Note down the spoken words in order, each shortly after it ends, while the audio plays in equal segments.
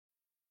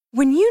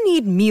When you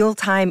need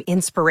mealtime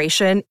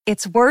inspiration,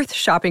 it's worth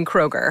shopping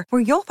Kroger,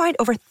 where you'll find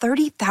over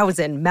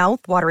 30,000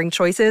 mouth-watering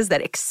choices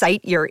that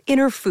excite your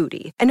inner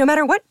foodie. And no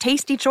matter what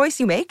tasty choice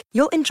you make,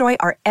 you'll enjoy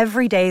our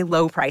everyday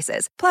low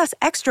prices, plus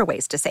extra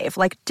ways to save,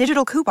 like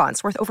digital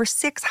coupons worth over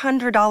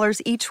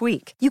 $600 each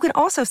week. You can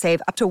also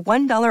save up to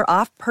 $1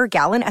 off per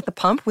gallon at the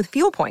pump with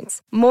fuel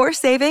points. More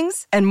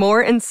savings and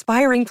more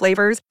inspiring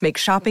flavors make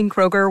shopping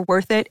Kroger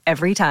worth it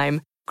every time.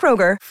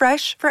 Kroger,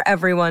 fresh for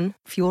everyone.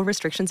 Fuel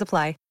restrictions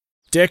apply.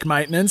 Deck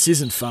maintenance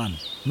isn't fun.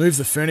 Move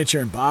the furniture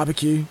and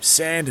barbecue,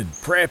 sand and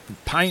prep,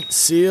 paint,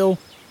 seal,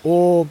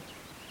 or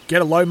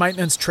get a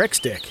low-maintenance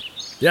Trex deck.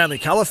 The only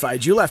colour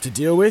fade you'll have to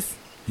deal with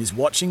is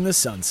watching the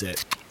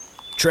sunset.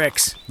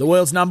 Trex, the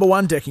world's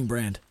 #1 decking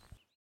brand.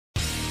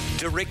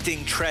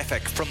 Directing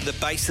traffic from the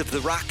base of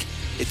the ruck,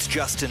 it's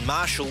Justin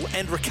Marshall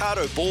and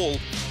Ricardo Ball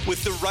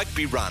with the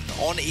Rugby Run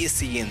on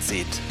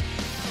SENZ.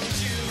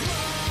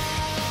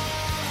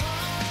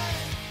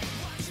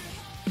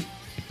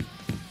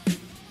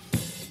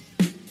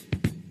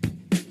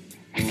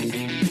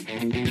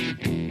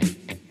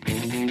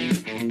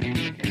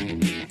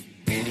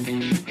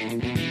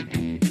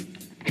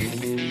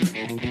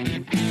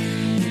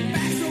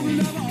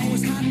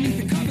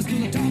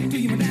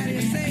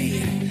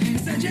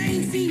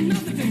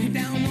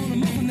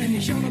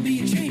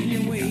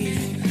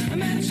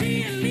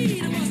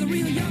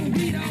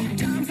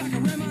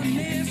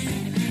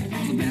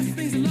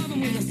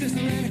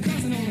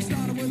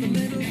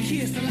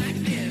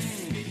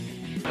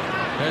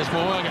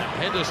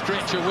 Had to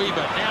stretch a wee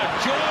bit. Now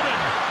Jordan!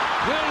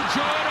 Will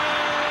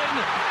Jordan!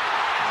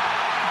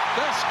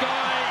 This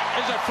guy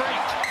is a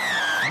freak.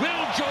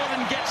 Will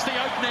Jordan gets the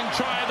opening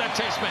try of the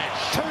test match.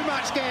 Too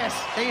much gas.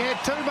 He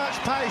had too much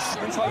pace.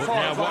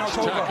 Now watch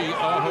Taki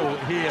Aho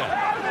here.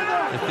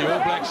 If the All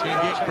Blacks can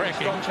get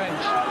cracking.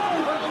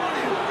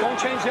 Don't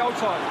change the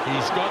outside.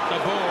 He's got the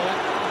ball.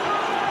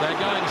 They're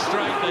going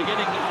straight. They're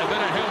getting a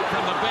bit of help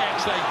from the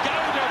backs. They go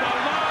to the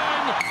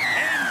line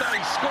and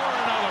they score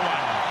another one.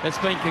 It's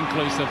been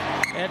conclusive,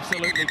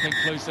 absolutely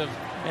conclusive,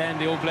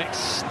 and the All Blacks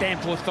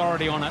stamp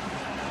authority on it.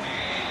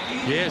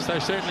 Yes,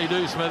 they certainly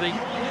do, Smithy.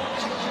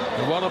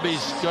 The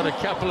Wallabies got a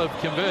couple of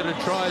converted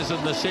tries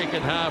in the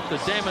second half. The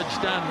damage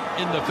done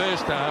in the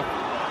first half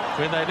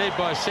when they led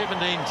by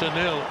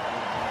 17-0.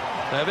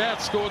 They've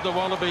outscored the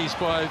Wallabies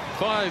by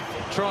 5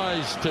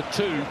 tries to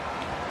 2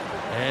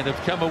 and have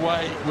come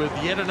away with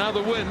yet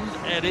another win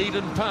at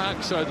Eden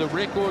Park. So the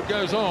record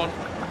goes on.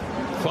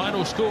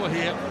 Final score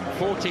here,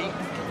 40-14.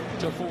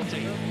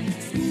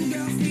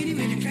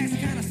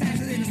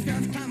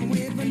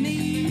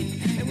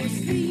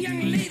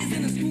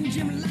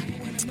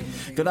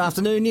 Good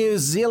afternoon, New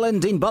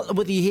Zealand. Dean Butler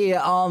with you here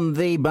on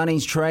the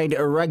Bunnings Trade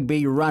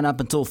Rugby Run up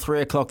until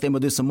 3 o'clock. Then we'll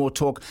do some more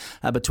talk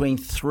between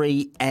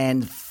 3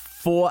 and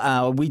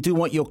 4. We do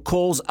want your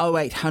calls,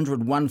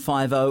 0800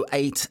 150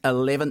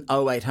 811,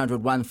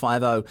 0800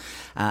 150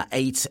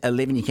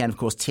 811. You can, of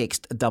course,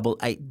 text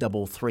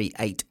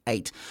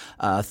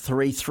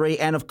 88338833.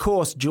 And, of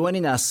course,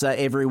 joining us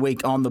every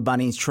week on the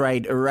Bunnings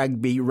Trade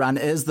Rugby Run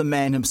is the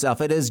man himself.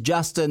 It is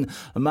Justin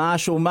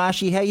Marshall.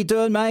 Marshy, how you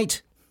doing,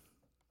 mate?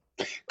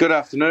 Good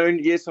afternoon.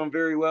 Yes, I'm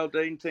very well,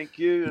 Dean. Thank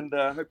you. And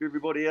I hope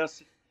everybody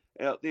else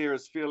out there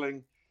is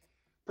feeling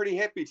pretty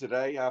happy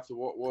today after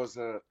what was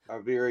a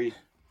very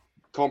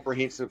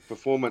comprehensive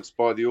performance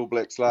by the All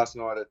Blacks last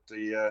night at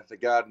the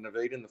Garden of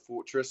Eden, the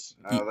Fortress.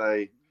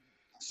 They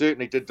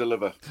certainly did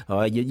deliver.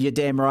 Oh, you're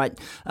damn right,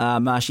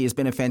 Marshy. It's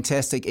been a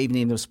fantastic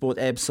evening of sport,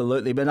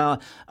 absolutely.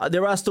 But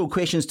there are still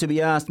questions to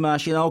be asked,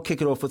 Marshy, and I'll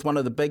kick it off with one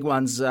of the big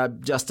ones,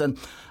 Justin.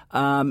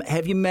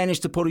 Have you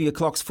managed to put all your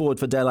clocks forward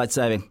for daylight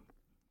saving?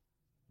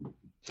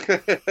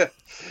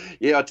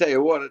 Yeah, I tell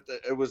you what,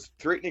 it was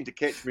threatening to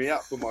catch me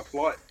up for my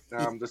flight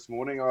this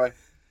morning. I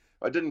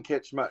didn't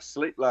catch much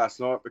sleep last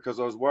night because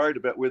I was worried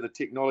about whether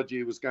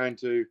technology was going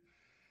to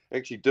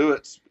actually do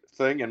its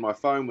thing and my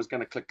phone was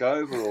going to click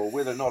over, or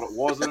whether or not it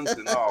wasn't.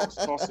 And I was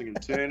tossing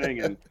and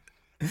turning, and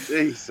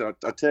geez, I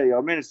tell you,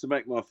 I managed to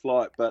make my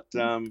flight, but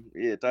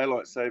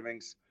daylight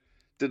savings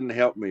didn't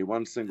help me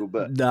one single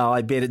bit. No,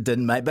 I bet it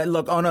didn't, mate. But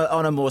look, on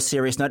a more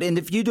serious note, and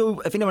if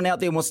anyone out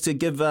there wants to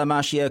give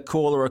Marshy a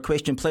call or a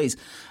question, please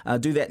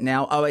do that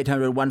now,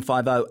 0800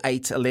 150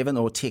 811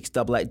 or text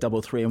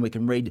 8833 and we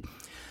can read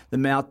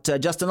them out.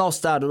 Justin, I'll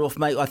start it off,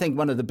 mate. I think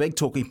one of the big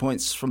talking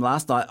points from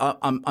last night,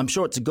 I'm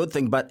sure it's a good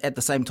thing, but at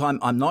the same time,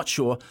 I'm not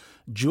sure.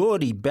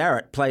 Geordie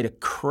Barrett played a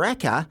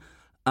cracker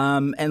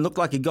and looked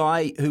like a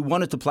guy who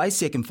wanted to play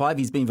second five.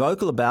 He's been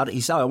vocal about it.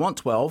 He said, I want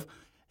 12.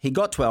 He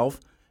got 12.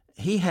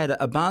 He had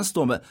a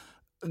barnstormer.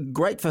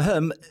 Great for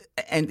him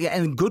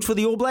and good for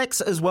the All Blacks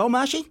as well,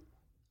 Marshy?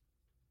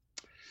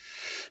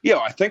 Yeah,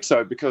 I think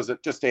so, because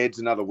it just adds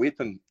another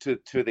weapon to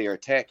their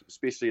attack,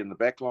 especially in the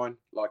back line.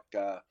 Like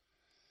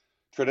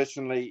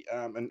traditionally,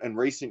 in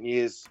recent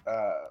years,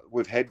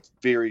 we've had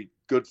very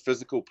good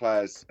physical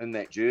players in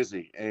that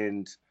jersey,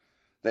 and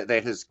that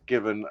has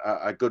given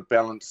a good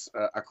balance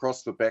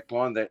across the back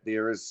line, that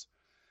there is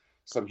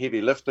some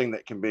heavy lifting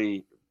that can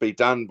be be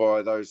done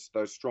by those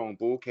strong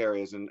ball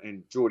carriers,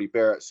 and Geordie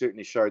Barrett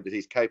certainly showed that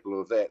he's capable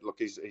of that. Look,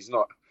 he's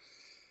not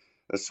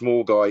a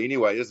small guy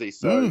anyway, is he?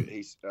 So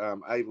he's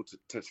able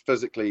to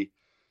physically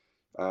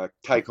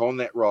take on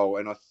that role.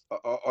 And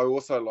I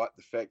also like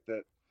the fact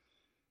that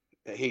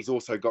he's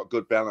also got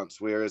good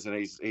balance, and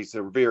he's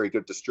a very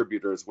good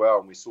distributor as well.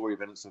 And we saw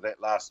evidence of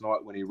that last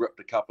night when he ripped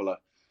a couple of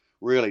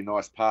really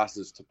nice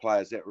passes to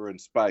players that were in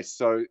space.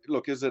 So,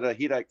 look, is it a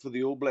headache for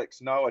the All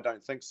Blacks? No, I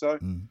don't think so.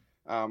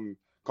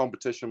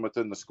 Competition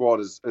within the squad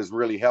is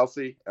really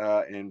healthy,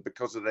 and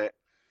because of that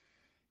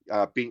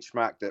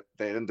benchmark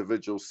that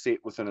individual set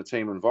within a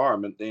team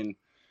environment, then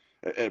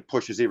it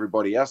pushes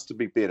everybody else to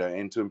be better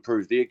and to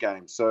improve their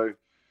game. So,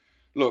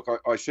 look,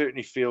 I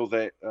certainly feel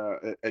that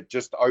it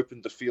just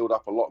opened the field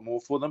up a lot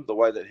more for them, the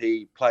way that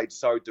he played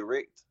so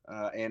direct.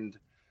 And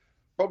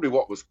probably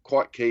what was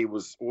quite key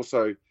was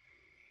also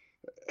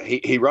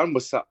he ran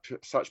with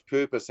such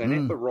purpose and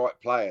at the right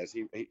players.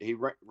 He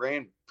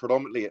ran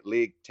predominantly at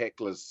leg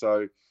tacklers,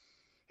 so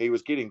he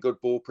was getting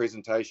good ball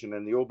presentation,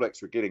 and the All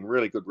Blacks were getting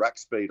really good ruck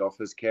speed off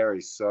his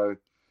carries. So,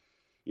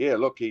 yeah,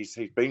 look, he's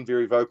been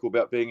very vocal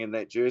about being in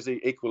that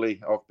jersey.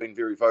 Equally, I've been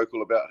very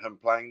vocal about him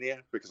playing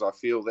there because I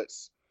feel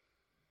that's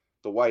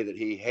the way that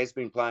he has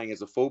been playing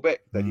as a fullback,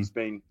 that he's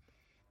been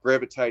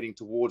gravitating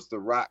towards the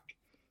ruck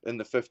in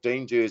the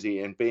 15 jersey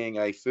and being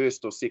a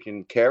first or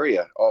second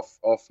carrier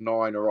off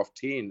 9 or off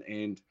 10.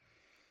 And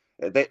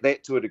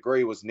that to a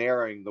degree was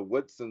narrowing the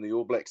width in the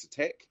All Blacks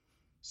attack.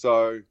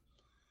 So,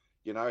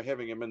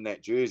 having him in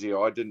that jersey,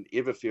 I didn't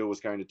ever feel was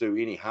going to do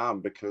any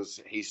harm because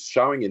he's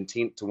showing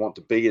intent to want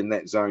to be in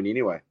that zone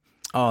anyway.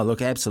 Oh,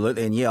 look,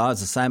 absolutely. And yeah, I was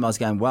the same. I was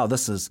going, wow,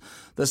 this is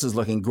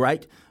looking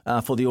great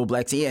for the All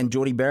Blacks here. And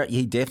Geordie Barrett,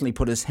 he definitely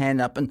put his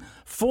hand up. And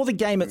for the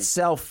game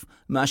itself,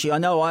 Marshy, I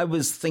know I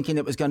was thinking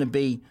it was going to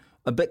be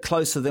a bit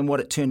closer than what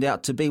it turned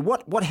out to be.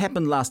 What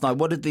happened last night?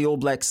 What did the All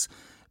Blacks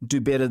do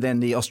better than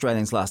the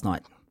Australians last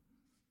night?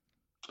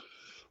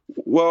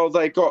 Well,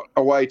 they got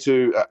away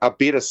to a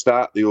better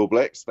start, the All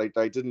Blacks.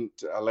 They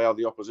didn't allow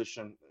the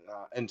opposition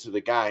into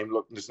the game.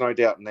 Look, there's no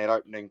doubt in that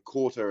opening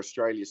quarter,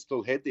 Australia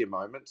still had their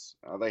moments.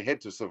 They had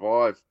to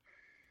survive,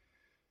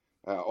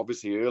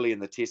 obviously, early in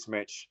the Test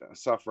match,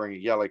 suffering a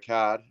yellow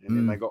card, and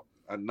then they got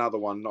another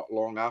one not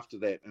long after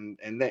that.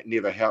 And that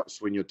never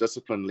helps when your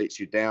discipline lets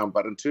you down.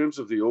 But in terms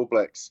of the All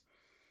Blacks,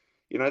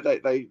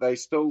 they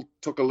still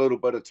took a little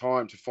bit of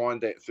time to find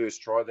that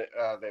first try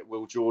that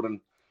Will Jordan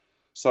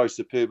so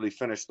superbly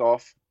finished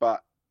off.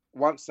 But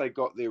once they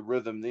got their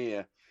rhythm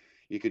there,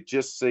 you could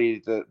just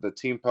see the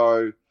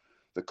tempo,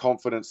 the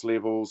confidence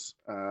levels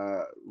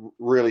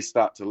really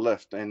start to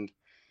lift. And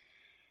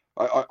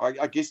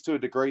I guess to a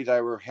degree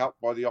they were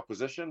helped by the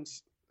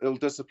opposition's ill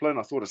discipline.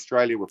 I thought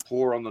Australia were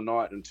poor on the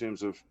night in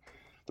terms of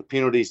the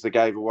penalties they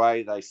gave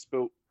away. They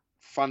spilt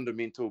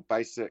fundamental,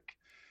 basic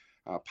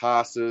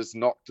passes,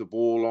 knocked the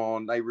ball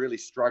on. They really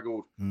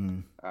struggled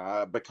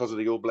because of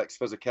the All Blacks'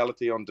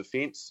 physicality on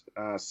defence.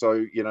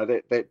 So,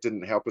 that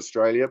didn't help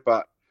Australia.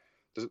 But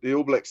the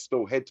All Blacks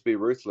still had to be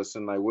ruthless,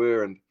 and they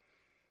were. And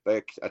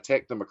they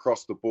attacked them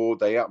across the board.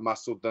 They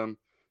outmuscled them.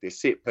 Their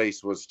set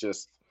piece was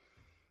just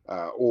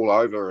all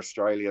over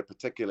Australia,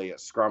 particularly at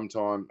scrum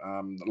time.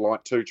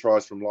 2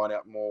 tries from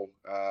line-out maul.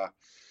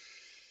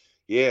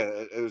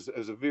 It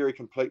was a very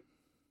complete.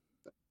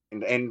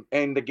 And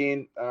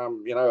again,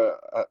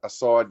 a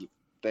side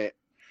that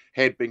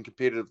had been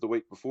competitive the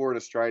week before in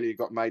Australia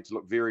got made to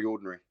look very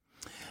ordinary.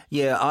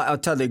 Yeah, I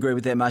totally agree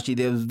with that, Marshy.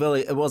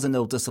 It was an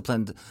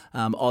ill-disciplined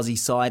Aussie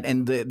side,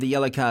 and the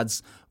yellow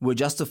cards were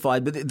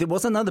justified. But there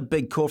was another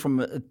big call from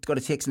got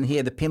a text in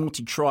here, the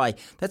penalty try.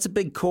 That's a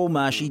big call,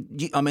 Marshy.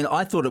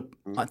 I thought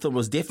it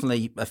was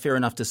definitely a fair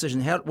enough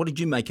decision. What did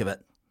you make of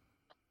it?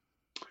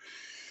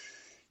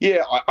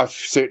 Yeah, I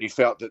certainly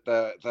felt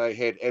that they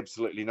had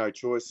absolutely no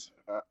choice.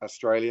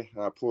 Australia,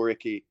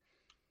 Poreki,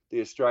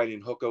 the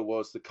Australian hooker,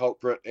 was the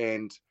culprit,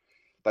 and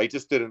they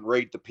just didn't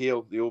read the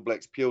peel. The All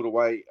Blacks peeled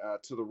away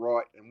to the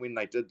right, and when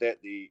they did that,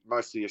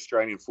 most of the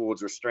Australian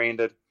forwards were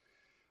stranded.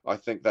 I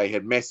think they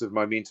had massive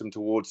momentum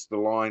towards the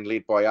line,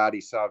 led by Adi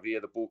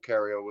Savia. The ball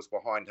carrier was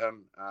behind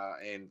him,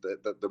 and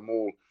the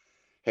maul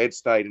had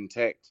stayed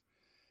intact.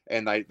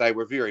 And they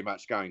were very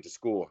much going to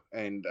score,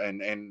 and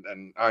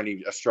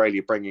only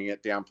Australia bringing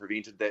it down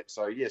prevented that.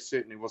 So, yes,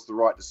 certainly was the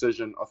right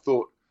decision. I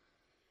thought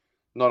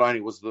not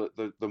only was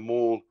the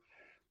maul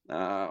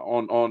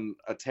on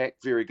attack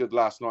very good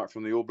last night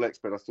from the All Blacks,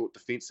 but I thought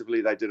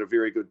defensively they did a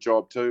very good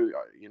job too.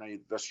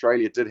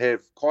 Australia did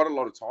have quite a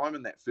lot of time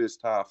in that first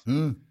half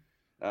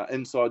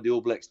inside the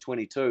All Blacks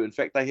 22. In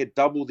fact, they had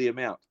double the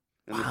amount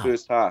in the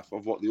first half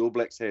of what the All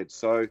Blacks had.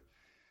 So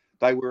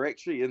they were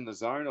actually in the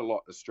zone a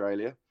lot,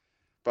 Australia.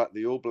 But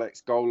the All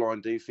Blacks' goal line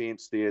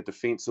defence, their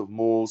defensive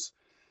mauls,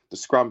 the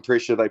scrum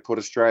pressure they put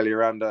Australia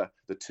under,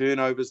 the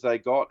turnovers they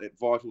got at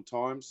vital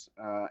times,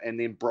 and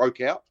then broke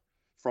out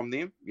from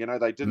them.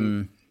 They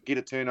didn't get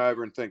a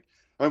turnover and think,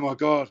 oh my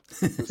God,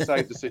 we've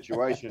saved the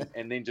situation,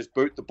 and then just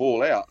boot the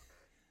ball out.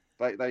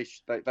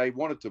 They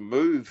wanted to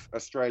move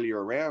Australia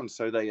around,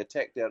 so they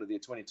attacked out of their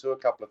 22 a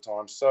couple of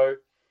times. So,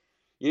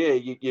 yeah,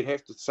 you'd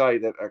have to say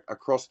that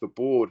across the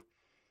board,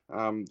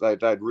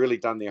 they'd really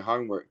done their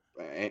homework,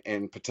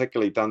 and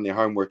particularly done their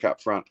homework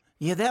up front.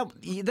 Yeah,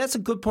 that's a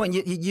good point.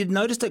 You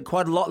noticed it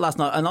quite a lot last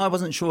night, and I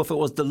wasn't sure if it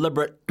was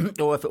deliberate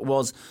or if it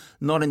was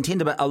not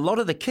intended, but a lot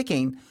of the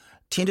kicking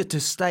tended to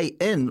stay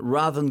in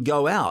rather than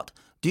go out.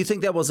 Do you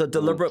think that was a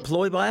deliberate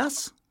ploy by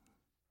us?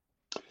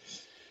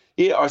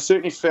 Yeah, I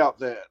certainly felt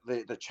that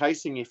the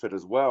chasing effort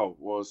as well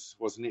was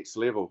next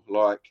level.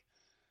 Like,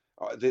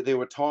 there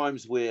were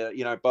times where,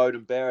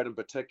 Bowden Barrett in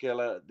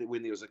particular,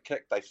 when there was a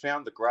kick, they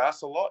found the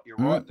grass a lot. You're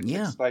right. The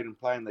kick stayed in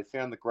play and they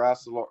found the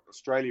grass a lot.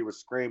 Australia was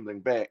scrambling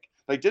back.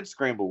 They did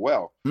scramble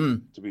well.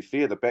 To be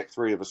fair, the back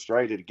three of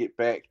Australia to get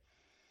back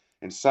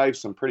and save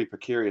some pretty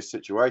precarious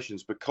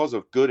situations because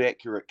of good,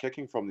 accurate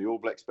kicking from the All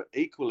Blacks, but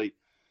equally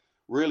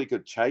really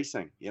good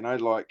chasing.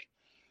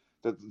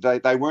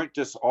 They weren't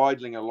just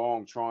idling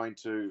along trying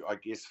to, I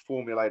guess,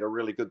 formulate a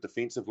really good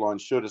defensive line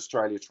should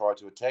Australia try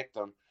to attack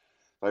them.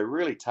 They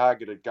really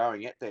targeted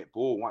going at that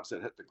ball once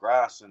it hit the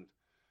grass and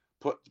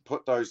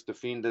put those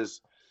defenders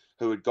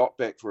who had got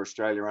back for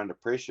Australia under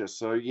pressure.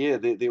 So, yeah,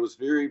 there was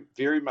very,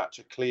 very much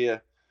a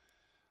clear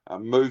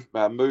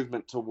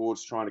movement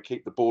towards trying to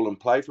keep the ball in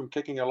play from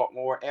kicking a lot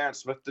more. Aaron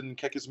Smith didn't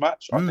kick as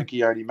much. I think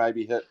he only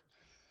maybe hit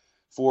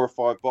 4 or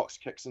 5 box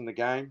kicks in the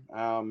game.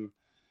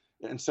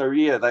 And so,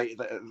 yeah,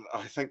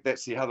 I think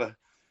that's the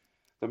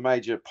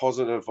major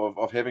positive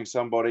of having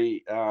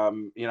somebody,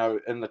 in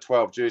the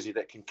 12 jersey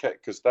that can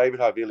kick, because David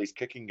Havili's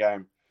kicking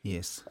game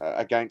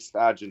against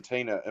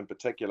Argentina in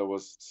particular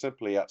was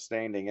simply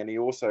outstanding. And he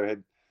also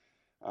had,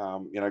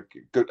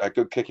 a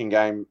good kicking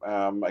game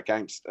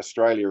against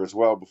Australia as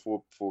well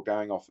before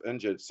going off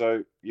injured.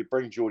 So you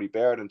bring Geordie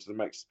Barrett into the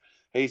mix.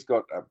 He's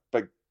got a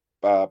big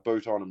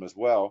boot on him as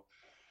well.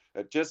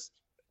 It just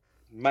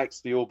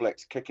makes the All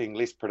Blacks kicking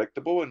less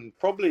predictable, and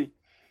probably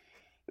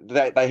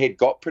they had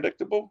got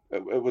predictable.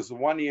 It was the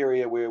one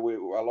area where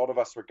a lot of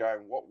us were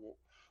going,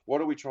 what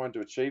are we trying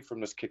to achieve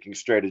from this kicking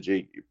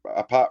strategy,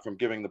 apart from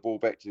giving the ball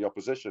back to the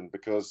opposition,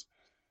 because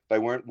they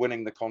weren't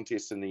winning the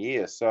contests in the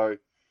air. So,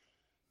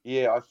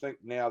 yeah, I think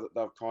now that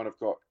they've kind of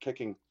got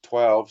kicking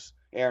 12s,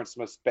 Aaron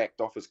Smith's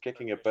backed off his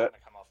kicking a bit.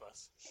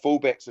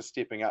 Fullbacks are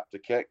stepping up to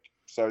kick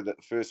so that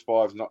the first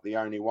five's not the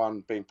only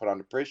one being put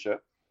under pressure.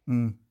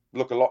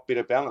 Look a lot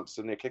better balanced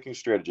in their kicking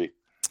strategy.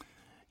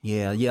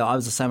 Yeah, I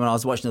was the same when I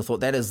was watching. I thought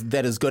that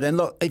is good. And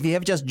look, if you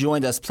have just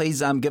joined us,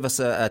 please give us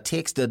a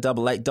text to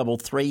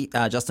 8833.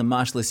 Justin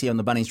Marshall is here on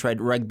the Bunnings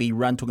Trade Rugby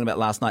Run talking about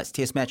last night's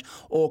Test match,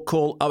 or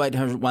call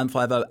 0800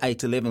 150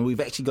 811.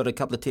 We've actually got a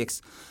couple of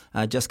texts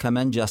just come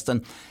in,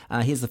 Justin.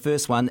 Here's the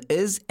first one.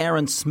 Is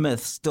Aaron Smith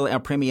still our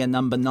Premier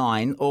number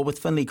 9, or with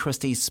Finlay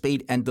Christie's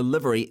speed and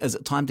delivery, is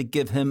it time to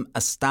give him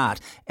a start?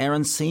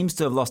 Aaron seems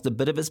to have lost a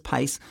bit of his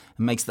pace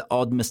and makes the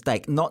odd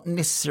mistake, not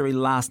necessarily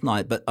last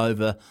night, but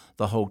over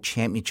the whole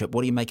championship.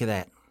 What do you make of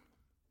that?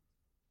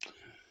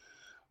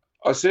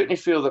 I certainly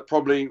feel that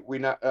probably we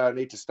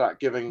need to start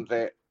giving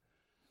that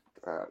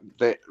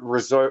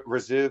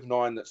reserve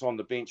 9 that's on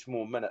the bench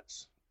more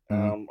minutes.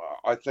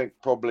 I think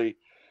probably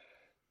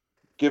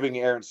giving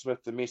Aaron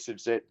Smith the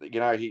message that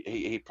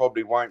he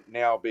probably won't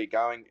now be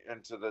going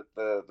into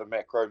the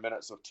macro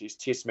minutes of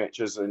test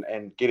matches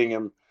and getting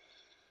him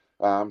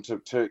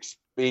to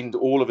expend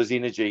all of his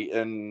energy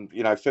in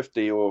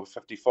 50 or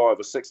 55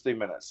 or 60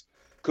 minutes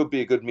could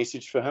be a good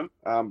message for him,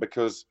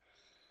 because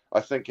I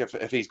think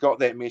if he's got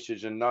that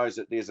message and knows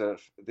that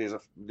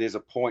there's a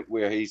point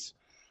where he's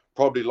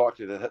probably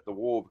likely to hit the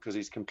wall because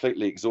he's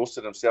completely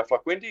exhausted himself.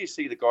 Like, when do you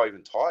see the guy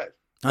even tired?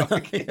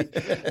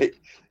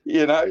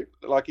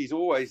 Like he's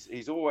always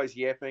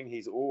yapping.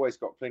 He's always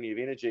got plenty of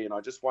energy, and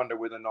I just wonder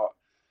whether or not,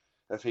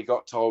 if he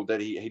got told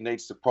that he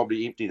needs to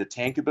probably empty the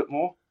tank a bit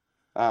more,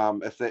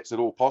 if that's at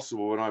all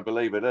possible, and I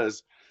believe it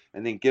is,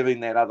 and then giving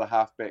that other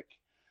halfback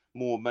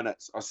more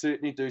minutes. I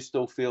certainly do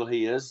still feel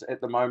he is at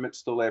the moment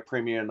still our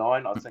Premier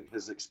 9. I think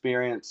his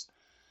experience,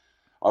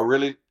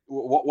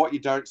 what you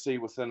don't see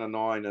within a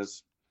 9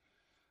 is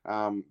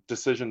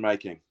decision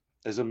making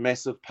is a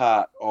massive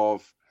part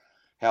of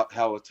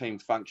how a team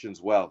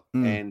functions well.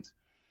 And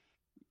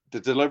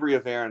the delivery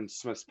of Aaron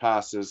Smith's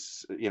pass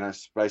is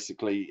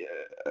basically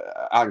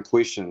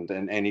unquestioned,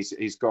 and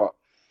he's got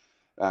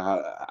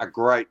a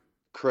great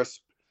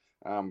crisp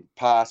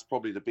pass,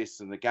 probably the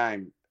best in the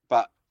game,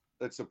 but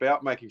it's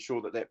about making sure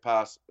that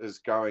pass is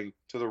going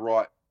to the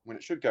right when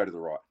it should go to the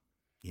right.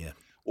 Yeah.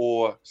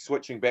 Or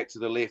switching back to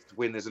the left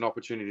when there's an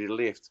opportunity to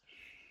left.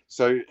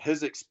 So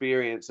his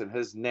experience and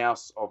his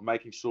nous of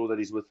making sure that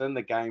he's within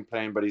the game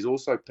plan, but he's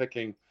also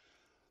picking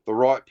the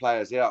right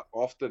players out.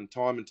 Often,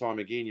 time and time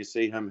again, you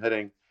see him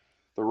hitting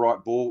the right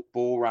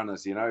ball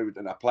runners, and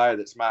a player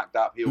that's marked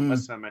up, he'll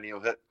miss him and he'll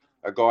hit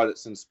a guy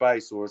that's in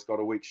space or has got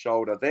a weak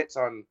shoulder. That's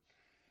something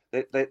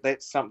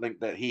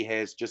that he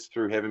has just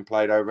through having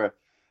played over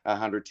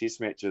 100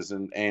 Test matches,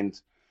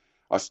 and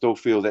I still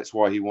feel that's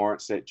why he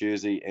warrants that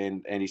jersey,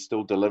 and he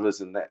still delivers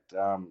in that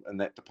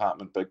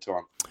department big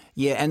time.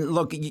 Yeah, and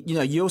look,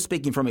 you're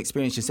speaking from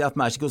experience yourself,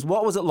 Marsh, because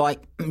what was it like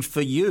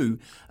for you,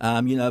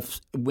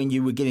 when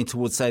you were getting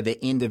towards, say,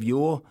 the end of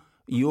your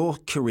your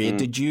career,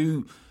 did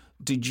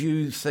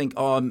you think,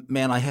 oh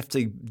man, I have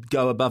to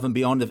go above and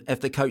beyond? If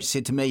the coach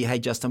said to me, hey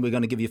Justin, we're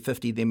going to give you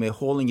 50, then we're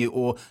hauling you,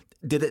 or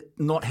did it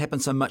not happen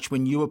so much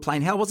when you were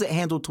playing? How was it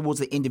handled towards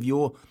the end of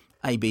your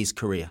AB's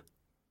career?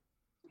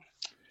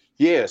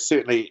 Yeah,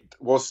 certainly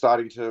was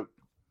starting to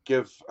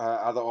give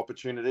other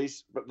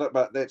opportunities,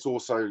 but that's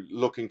also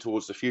looking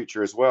towards the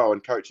future as well.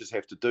 And coaches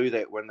have to do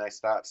that when they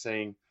start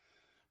seeing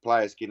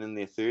players get in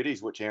their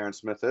 30s, which Aaron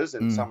Smith is,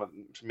 and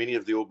many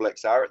of the All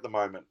Blacks are at the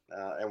moment.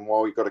 And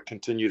while we've got to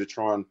continue to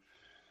try and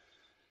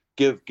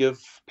give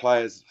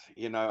players,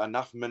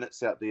 enough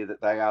minutes out there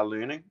that they are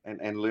learning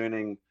and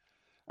learning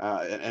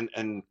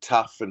in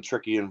tough and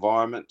tricky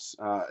environments,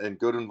 in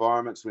good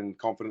environments when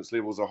confidence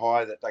levels are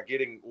high, that they're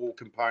getting all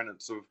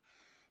components of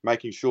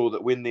making sure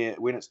that when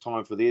it's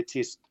time for their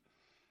test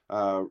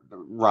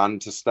run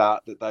to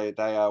start, that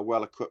they are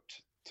well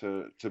equipped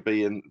to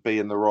be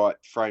in the right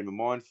frame of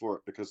mind for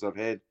it, because they've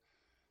had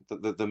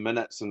the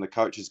minutes and the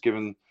coach has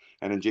given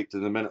and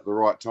injected them in at the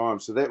right time.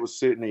 So that was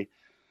certainly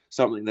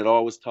something that I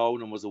was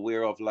told and was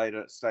aware of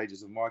later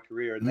stages of my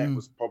career, and that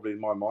was probably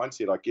my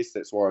mindset. I guess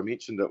that's why I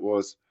mentioned it.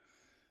 Was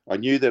I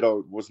knew that I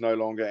was no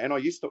longer, and I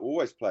used to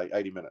always play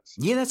 80 minutes.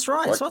 Yeah, that's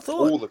right. That's what I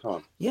thought. All the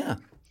time. Yeah.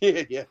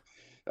 Yeah.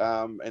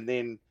 And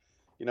then,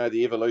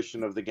 the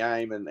evolution of the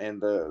game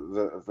and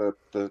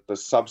the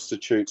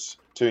substitutes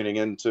turning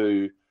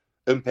into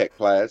impact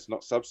players,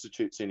 not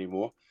substitutes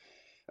anymore.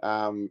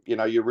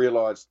 You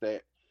realise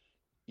that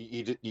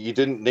you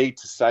didn't need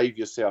to save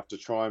yourself to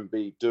try and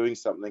be doing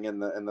something in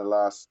the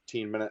last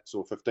 10 minutes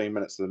or 15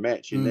 minutes of the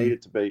match. You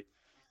needed to be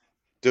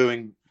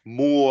doing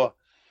more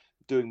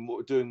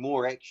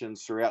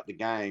actions throughout the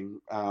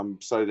game,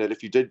 so that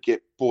if you did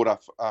get brought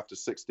up after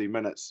 60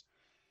 minutes,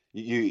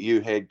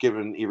 you had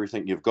given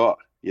everything you've got,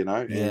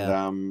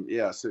 Yeah. And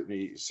I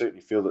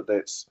certainly feel that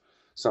that's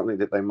something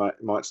that they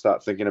might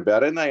start thinking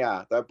about, and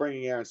they're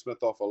bringing Aaron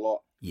Smith off a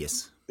lot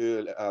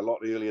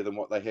earlier than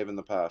what they have in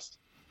the past.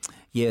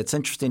 Yeah, it's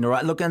interesting. All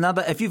right. Look, and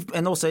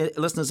also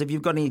listeners, if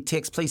you've got any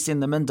texts, please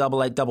send them in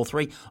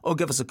 8833 or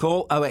give us a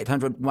call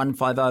 0800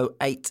 150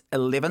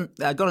 811.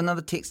 I got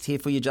another text here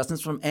for you, Justin.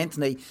 It's from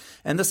Anthony,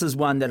 and this is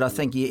one that I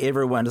think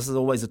everyone. This is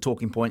always a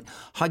talking point.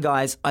 Hi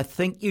guys, I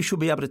think you should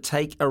be able to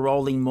take a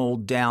rolling maul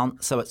down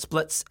so it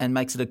splits and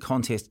makes it a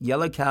contest.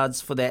 Yellow cards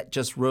for that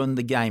just ruin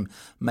the game.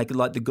 Make it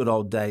like the good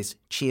old days.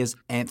 Cheers,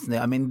 Anthony.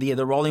 I mean,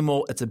 the rolling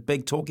maul. It's a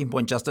big talking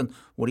point, Justin.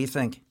 What do you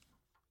think?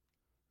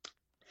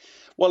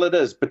 Well, it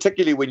is,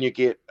 particularly when you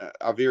get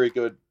a very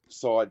good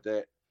side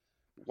that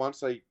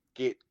once they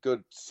get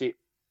good set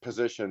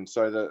position,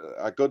 so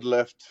a good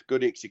lift,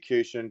 good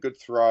execution, good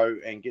throw,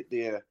 and get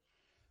their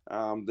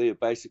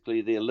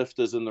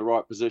lifters in the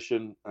right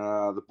position,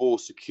 the ball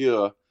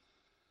secure,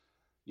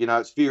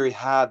 it's very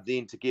hard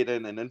then to get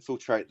in and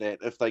infiltrate that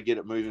if they get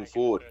it moving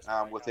forward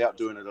without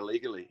doing it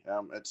illegally.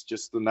 It's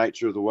just the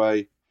nature of the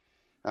way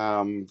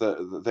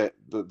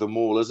the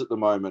maul is at the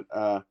moment.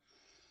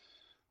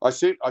 I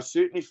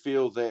certainly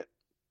feel that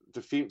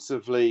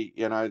defensively,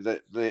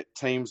 that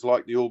teams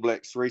like the All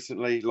Blacks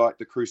recently, like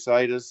the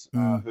Crusaders,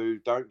 who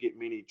don't get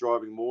many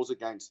driving mauls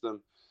against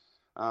them,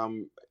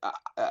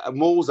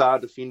 mauls are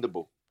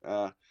defendable.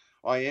 I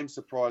am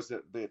surprised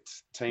that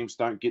teams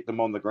don't get them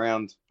on the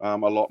ground a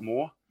lot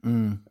more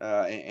and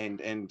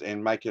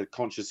make a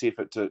conscious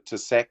effort to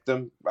sack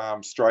them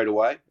straight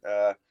away.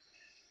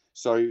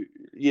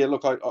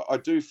 Look, I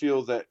do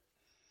feel that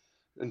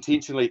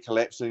intentionally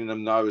collapsing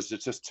them, though, is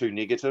just too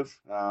negative.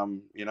 I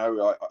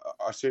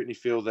certainly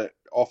feel that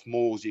off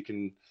mauls you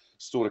can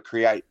sort of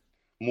create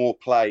more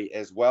play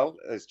as well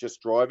as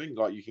just driving.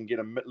 Like you can get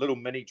a little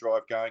mini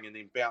drive going and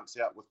then bounce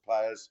out with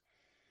players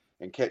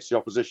and catch the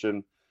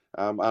opposition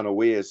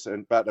unawares.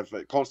 But if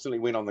it constantly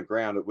went on the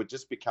ground, it would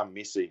just become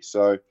messy.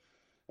 So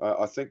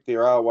I think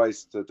there are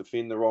ways to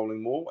defend the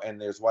rolling maul, and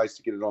there's ways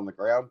to get it on the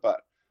ground.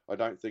 But I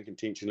don't think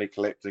intentionally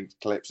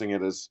collapsing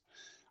it is.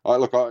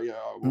 I've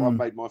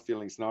made my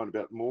feelings known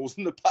about mauls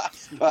in the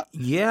past, but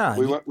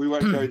we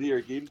won't go there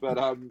again. But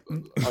I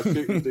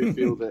certainly do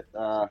feel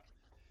that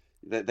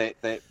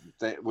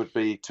would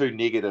be too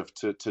negative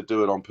to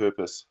do it on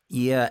purpose.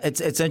 Yeah,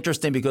 it's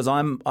interesting because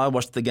I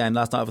watched the game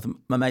last night with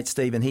my mate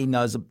Steve, and he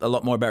knows a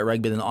lot more about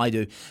rugby than I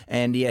do.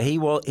 And yeah,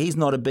 he's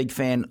not a big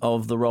fan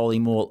of the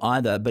rolling maul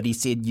either, but he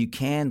said you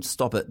can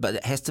stop it, but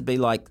it has to be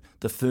like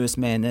the first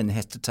man in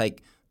has to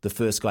take the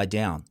first guy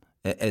down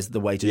as the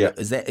way to do it.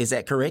 Is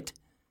that correct?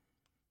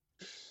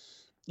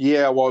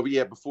 Yeah,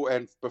 before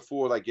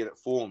they get it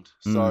formed.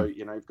 So,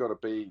 you've got to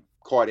be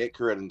quite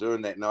accurate in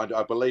doing that. And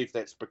I believe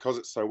that's because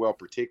it's so well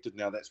protected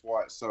now. That's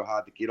why it's so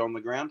hard to get on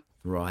the ground.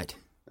 Right.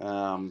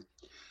 Look,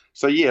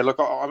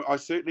 I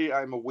certainly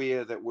am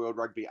aware that World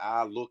Rugby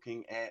are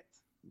looking at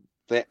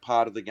that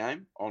part of the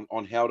game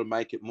on how to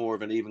make it more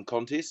of an even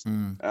contest.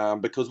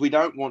 Because we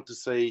don't want to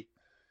see,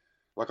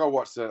 like I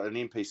watched an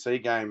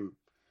NPC game,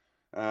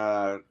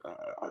 I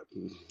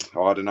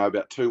don't know,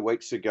 about 2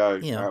 weeks ago.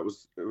 Yeah. It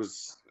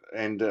was.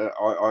 And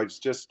I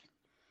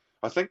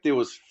think there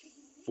was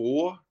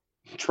 4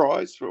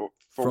 tries from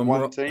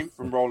one team,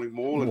 from Rolling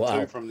Maul, and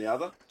Wow. 2 from the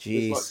other.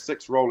 Jeez. It's like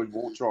 6 Rolling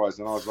Maul tries,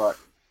 and I was like,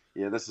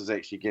 yeah, this is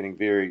actually getting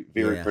very,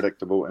 very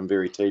predictable and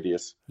very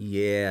tedious.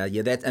 Yeah.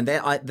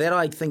 That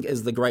I think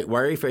is the great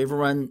worry for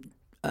everyone,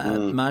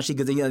 Marshy,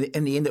 because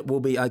in the end it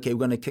will be, okay, we're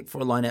going to kick for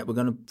a line out, we're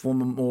going to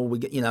form a more,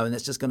 and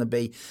it's just going to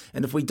be,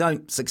 and if we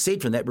don't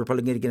succeed from that, we're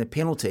probably going to get a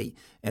penalty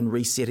and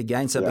reset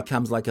again, so it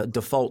becomes like a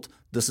default,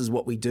 this is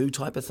what we do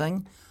type of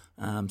thing.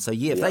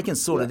 If they can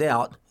sort it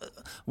out,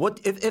 what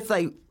if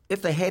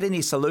they had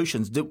any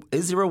solutions?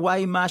 Is there a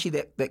way, Marshy,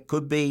 that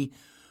could be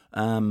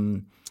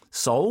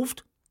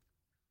solved?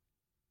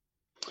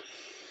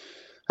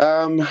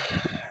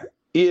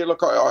 Look,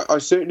 I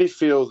certainly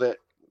feel that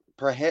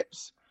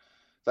perhaps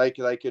they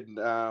could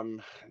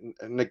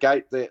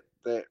negate that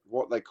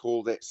what they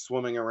call that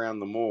swimming around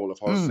the maul.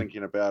 If I was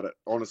thinking about it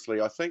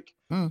honestly, I think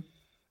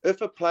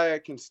if a player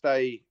can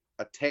stay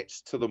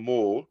attached to the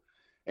maul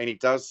and he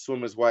does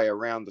swim his way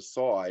around the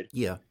side,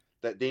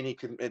 that then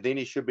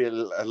he should be,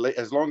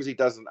 as long as he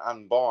doesn't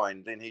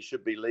unbind, then he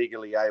should be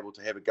legally able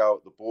to have a go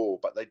at the ball.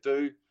 But they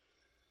do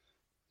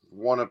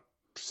want to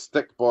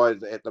stick by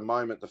at the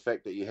moment the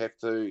fact that you have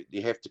to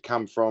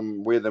come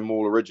from where the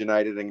maul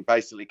originated and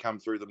basically come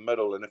through the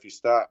middle. And if you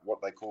start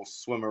what they call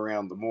swim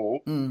around the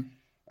maul,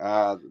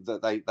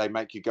 that they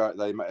make you go.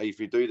 If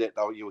you do that,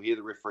 you'll hear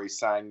the referee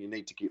saying you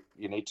need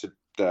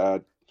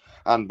to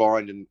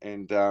unbind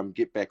and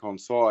get back on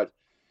side.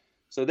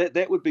 So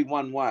that would be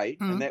one way,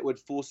 and that would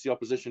force the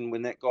opposition,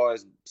 when that guy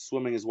is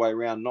swimming his way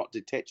around, not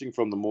detaching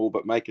from the maul,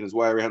 but making his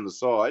way around the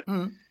side,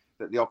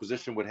 that the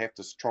opposition would have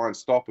to try and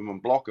stop him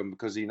and block him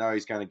because he knows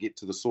he's going to get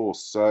to the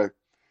source. So,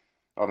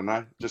 I don't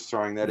know, just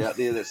throwing that out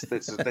there. That's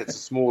a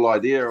small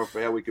idea of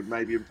how we could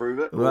maybe improve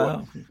it,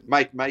 or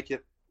make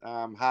it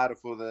harder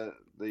for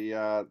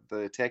the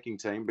attacking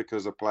team,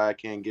 because a player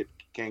can get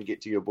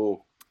to your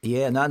ball.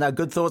 Yeah, no,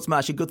 good thoughts,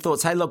 Marshy, good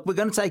thoughts. Hey, look, we're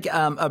going to take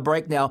a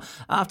break now.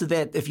 After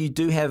that, if you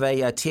do have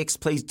a text,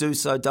 please do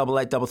so,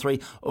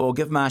 8833, or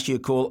give Marshy a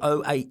call,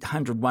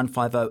 0800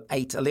 150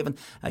 811.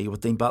 You're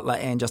with Dean Butler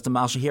and Justin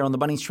Marshall here on the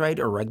Bunnings Trade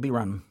Rugby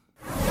Run.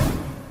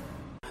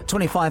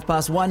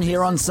 1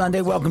 here on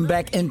Sunday. Welcome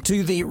back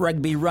into the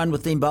Rugby Run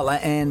with Dean Butler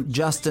and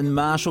Justin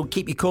Marshall.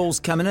 Keep your calls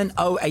coming in,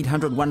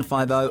 0800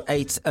 150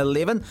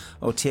 811,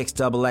 or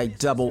text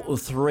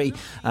 8833.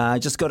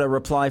 Just got a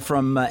reply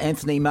from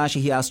Anthony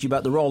Marshy. He asked you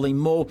about the rolling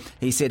maul.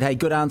 He said, hey,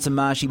 good answer,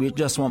 Marshy. We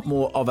just want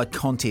more of a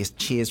contest.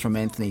 Cheers from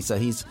Anthony. So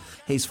he's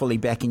fully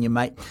backing you,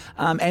 mate.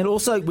 And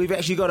also, we've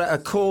actually got a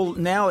call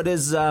now. It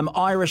is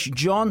Irish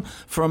John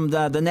from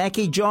the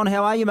Naki. John,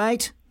 how are you,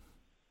 mate?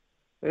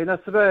 Hey,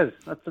 not so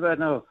bad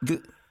now.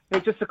 Good.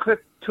 Hey, just a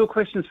quick 2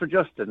 questions for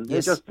Justin.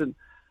 Yes. Hey, Justin,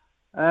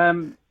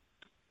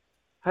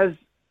 has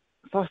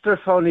Foster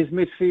found his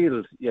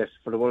midfield yet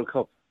for the World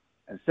Cup?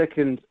 And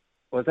second,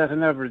 was that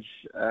an average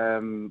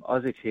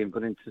Aussie team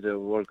going into the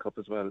World Cup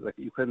as well? Like,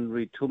 you couldn't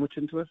read too much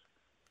into it?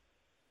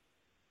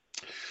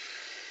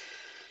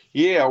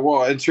 Yeah,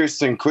 well,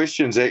 interesting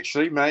questions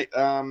actually, mate.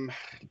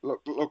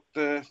 Look,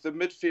 the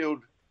midfield,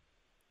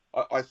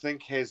 I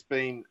think, has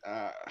been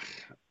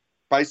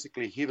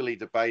basically heavily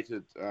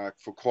debated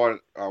for quite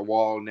a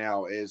while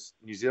now, as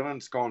New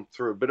Zealand's gone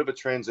through a bit of a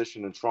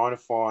transition and trying to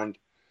find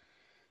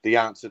the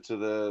answer to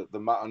the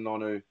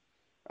Ma'anonu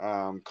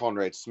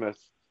Conrad Smith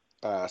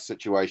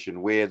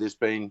situation, where there's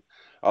been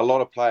a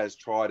lot of players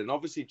tried, and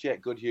obviously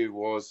Jack Goodhue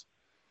was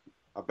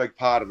a big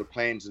part of the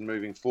plans in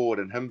moving forward,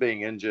 and him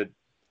being injured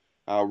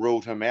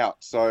ruled him out.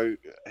 So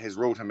has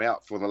ruled him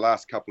out for the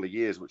last couple of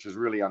years, which is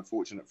really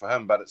unfortunate for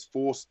him, but it's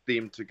forced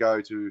them to go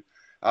to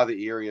other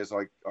areas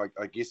I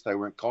guess they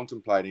weren't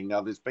contemplating.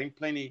 Now, there's been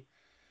plenty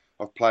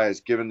of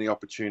players given the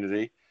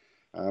opportunity.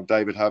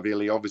 David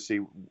Havili, obviously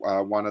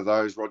one of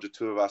those. Roger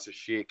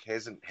Tuivasa-Sheck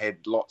hasn't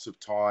had lots of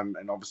time,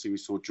 and obviously we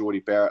saw Geordie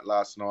Barrett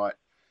last night,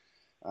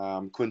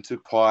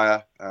 Quintu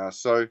Paia.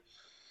 So,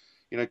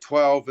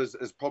 12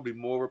 is probably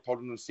more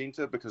Republican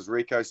centre, because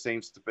Rico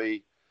seems to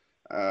be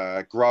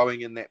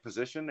growing in that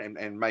position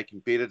and making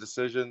better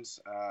decisions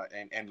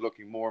and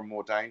looking more and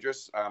more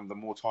dangerous the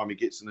more time he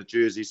gets in the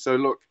jersey. So,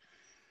 look,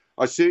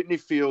 I certainly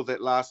feel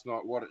that last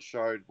night what it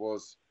showed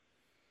was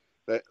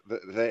that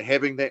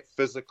having that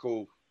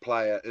physical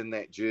player in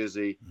that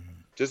jersey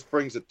just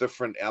brings a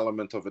different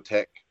element of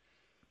attack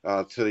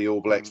to the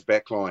All Blacks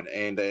backline,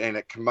 and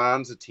it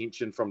commands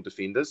attention from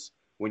defenders.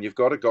 When you've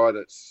got a guy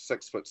that's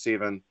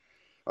 6'7",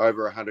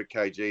 over 100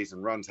 kgs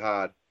and runs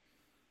hard,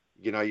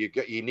 you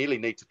nearly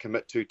need to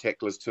commit 2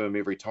 tacklers to him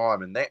every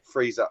time, and that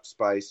frees up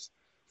space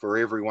for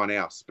everyone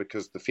else,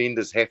 because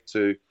defenders have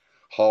to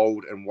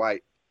hold and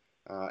wait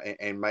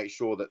and make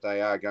sure that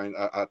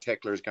a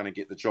tackler is going to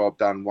get the job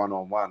done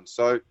one-on-one.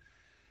 So,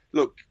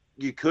 look,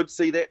 you could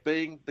see that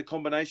being the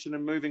combination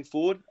and moving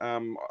forward.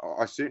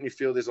 I certainly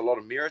feel there's a lot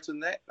of merit in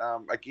that.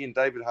 Again,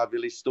 David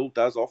Havili still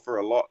does offer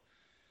a lot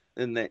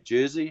in that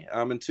jersey.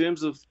 In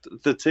terms of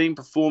the team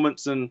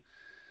performance, and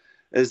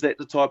is that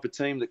the type of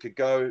team that could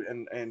go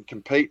and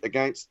compete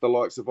against the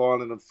likes of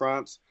Ireland and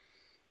France?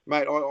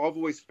 Mate, I've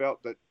always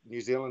felt that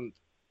New Zealand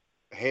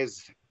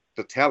has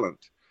the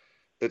talent.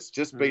 It's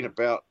just been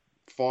about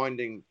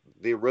finding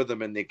their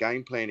rhythm and their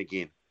game plan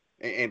again.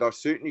 And I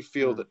certainly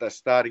feel that they're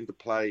starting to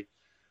play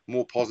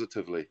more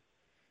positively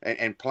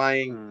and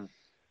playing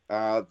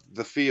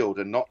the field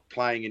and not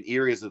playing in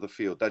areas of the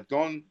field. They've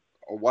gone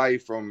away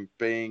from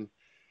being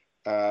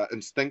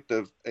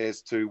instinctive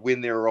as to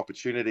when there are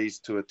opportunities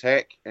to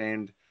attack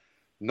and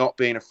not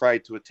being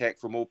afraid to attack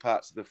from all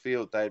parts of the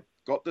field. They've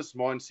got this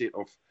mindset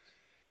of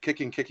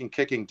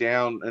kicking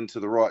down into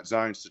the right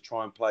zones to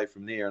try and play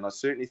from there. And I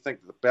certainly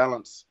think the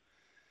balance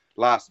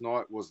last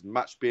night was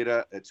much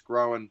better. It's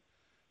grown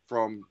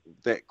from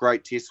that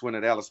great test win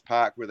at Ellis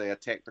Park where they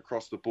attacked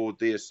across the board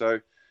there. So,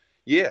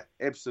 yeah,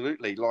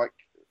 absolutely. Like,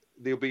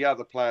 there'll be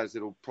other players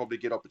that'll probably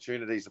get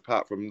opportunities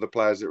apart from the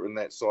players that were in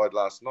that side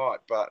last night.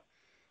 But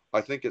I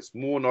think it's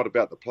more not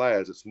about the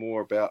players. It's more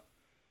about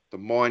the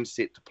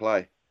mindset to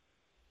play.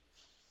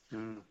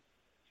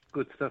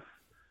 Good stuff.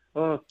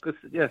 Oh, good.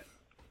 Yeah,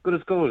 good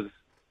as goals.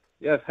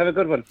 Yeah, have a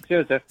good one.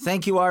 Cheers, Jeff.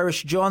 Thank you,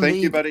 Irish John. Thank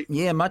you, buddy.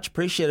 Yeah, much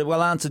appreciated.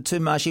 Well answered too,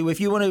 Marshy. If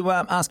you want to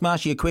ask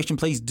Marshy a question,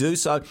 please do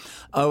so.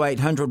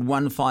 0800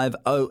 150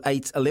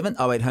 811,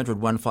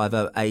 0800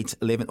 150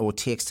 811, or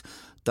text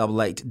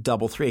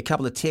 8833. A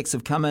couple of texts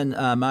have come in,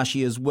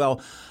 Marshy, as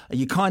well.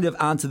 You kind of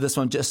answered this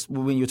one just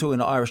when you were talking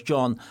to Irish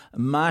John.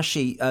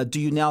 Marshy, do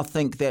you now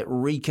think that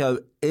Rico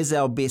is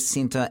our best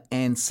centre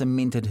and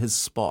cemented his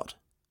spot?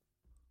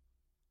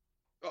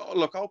 Oh,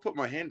 look, I'll put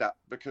my hand up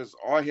because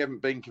I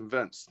haven't been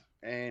convinced.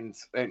 And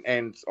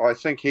I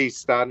think he's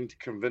starting to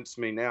convince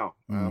me now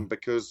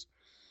because,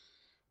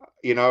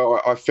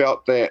 I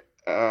felt that,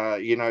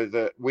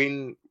 that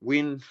when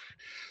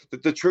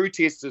the true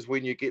test is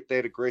when you get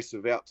that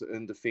aggressive out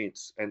in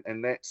defence.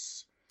 And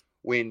that's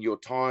when your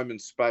time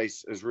and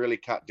space is really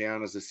cut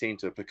down as a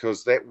centre,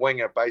 because that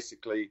winger,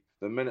 basically,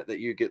 the minute that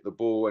you get the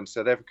ball, and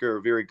South Africa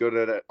are very good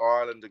at it,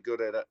 Ireland are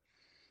good at it,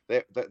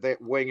 that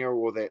winger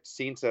or that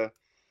centre,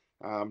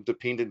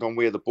 dependent on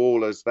where the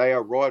ball is, they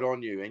are right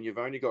on you, and you've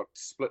only got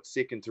split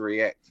second to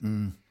react.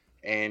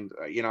 And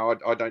I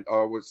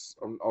was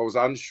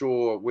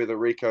unsure whether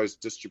Rico's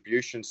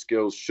distribution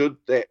skills, should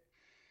that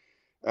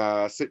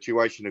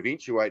situation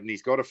eventuate, and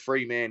he's got a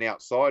free man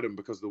outside him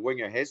because the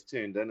winger has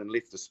turned in and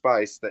left the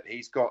space, that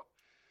he's got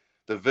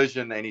the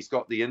vision and he's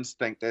got the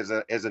instinct as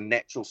a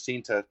natural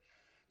centre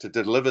to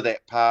deliver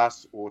that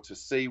pass or to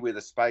see where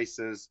the space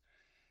is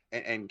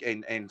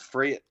and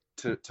free it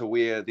to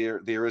where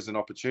there is an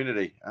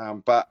opportunity.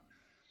 But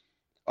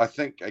I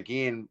think,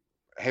 again,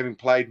 having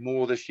played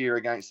more this year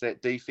against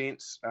that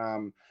defence,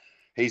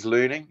 he's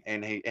learning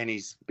and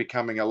he's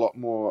becoming a lot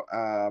more,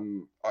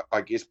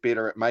 I guess,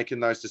 better at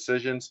making those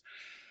decisions.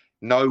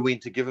 Know when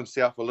to give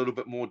himself a little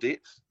bit more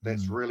depth.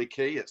 That's really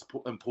key. It's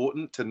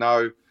important to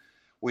know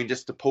when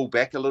just to pull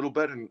back a little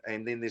bit.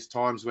 And then there's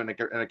times when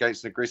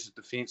against an aggressive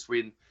defence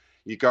when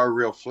you go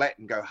real flat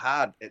and go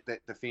hard at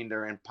that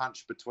defender and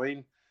punch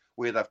between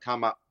where they've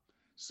come up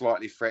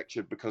slightly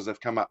fractured because they've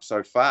come up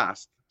so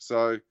fast.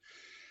 So,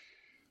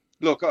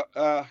 look,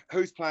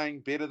 who's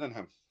playing better than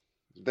him?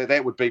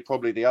 That would be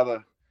probably the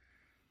other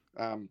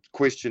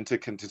question to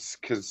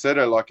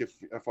consider. Like, if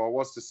I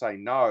was to say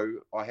no,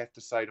 I have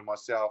to say to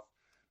myself,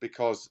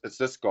 because it's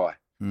this guy.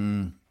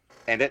 And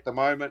at the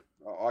moment,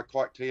 I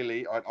quite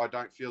clearly, I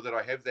don't feel that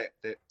I have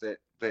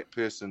that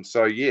person.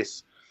 So,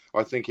 yes,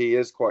 I think he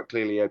is quite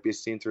clearly our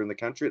best centre in the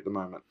country at the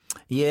moment.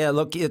 Yeah,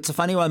 look, it's a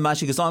funny one,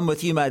 Marshy, because I'm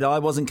with you, mate. I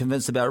wasn't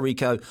convinced about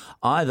Rico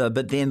either,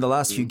 but then the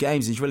last few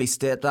games he's really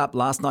stepped up.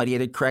 Last night he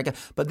had a cracker,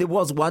 but there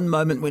was one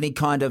moment when he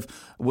kind of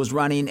was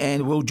running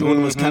and Will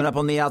Jordan was coming up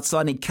on the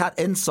outside and he cut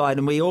inside,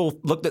 and we all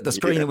looked at the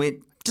screen and went,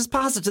 just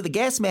pass it to the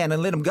gas man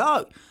and let him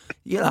go,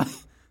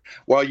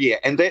 Well, yeah,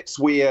 and that's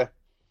where,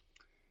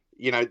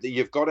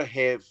 you've got to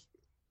have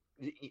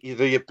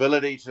the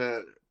ability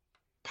to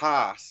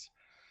pass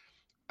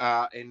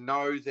and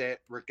know that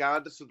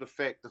regardless of the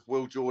fact if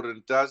Will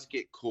Jordan does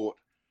get caught,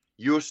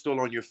 you're still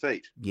on your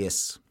feet.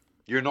 Yes.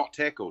 You're not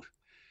tackled.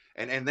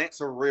 And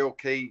that's a real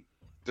key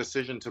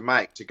decision to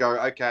make, to go,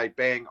 okay,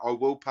 bang, I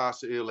will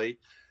pass early,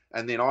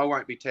 and then I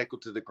won't be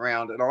tackled to the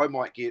ground, and I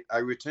might get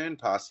a return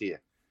pass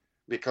here.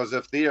 Because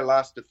if their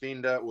last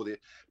defender, or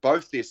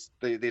both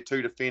their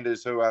two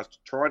defenders who are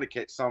trying to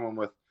catch someone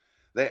with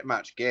that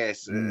much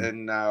gas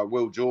in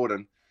Will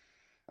Jordan,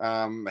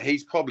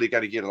 he's probably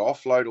going to get an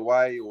offload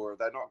away, or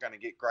they're not going to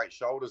get great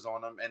shoulders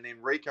on him, and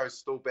then Rico's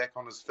still back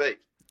on his feet.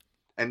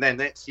 And then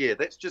that's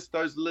just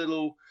those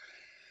little,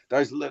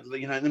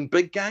 in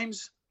big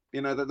games,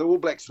 the All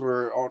Blacks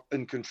were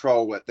in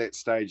control at that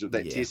stage of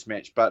that test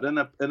match. But in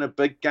a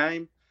big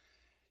game,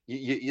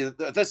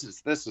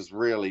 this is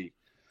really,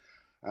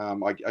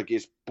 I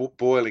guess,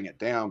 boiling it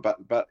down.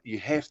 But you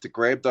have to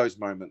grab those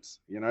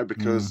moments,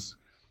 because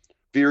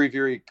very,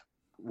 very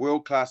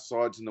world-class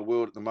sides in the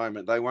world at the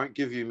moment, they won't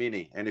give you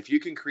many. And if you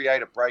can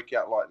create a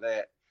breakout like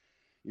that,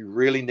 you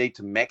really need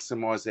to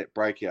maximize that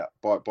breakout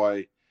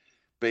by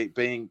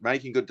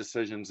making good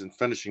decisions and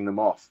finishing them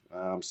off.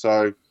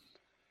 But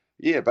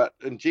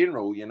in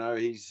general,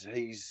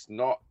 he's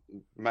not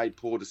made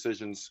poor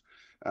decisions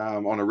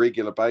on a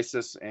regular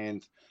basis.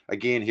 And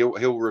again,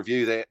 he'll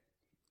review that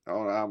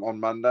on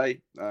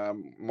Monday.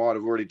 Might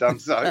have already done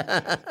so,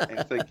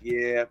 and think,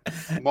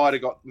 might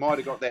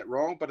have got that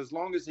wrong. But as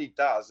long as he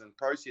does and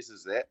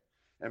processes that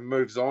and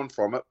moves on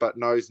from it, but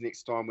knows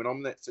next time when I'm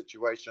in that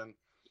situation,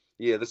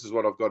 this is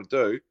what I've got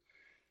to do.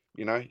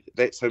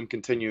 That's him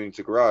continuing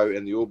to grow,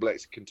 and the All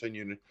Blacks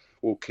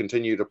will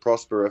continue to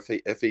prosper if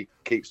he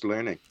keeps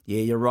learning.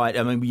 Yeah, you're right.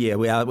 I mean,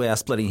 we are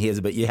splitting hairs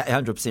a bit. You're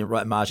 100%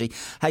 right, Marshy.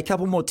 Hey, a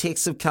couple more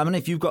texts have come in.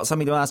 If you've got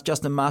something to ask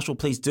Justin Marshall,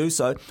 please do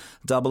so.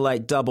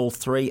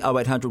 8833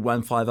 0800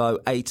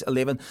 150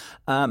 811.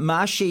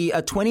 Marshy,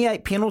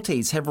 28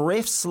 penalties. Have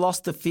refs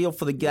lost the feel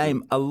for the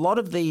game? A lot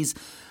of these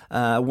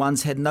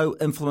ones had no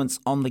influence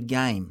on the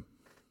game.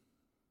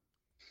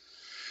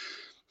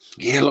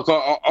 Yeah, look,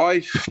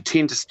 I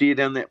tend to steer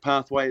down that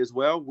pathway as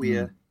well,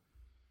 where,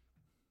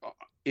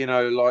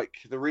 like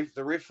the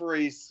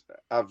referees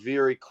are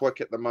very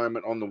quick at the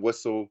moment on the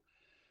whistle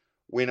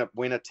when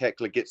a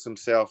tackler gets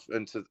himself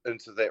into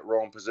that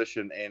wrong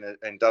position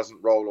and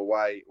doesn't roll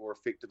away or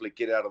effectively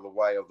get out of the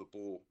way of the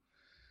ball,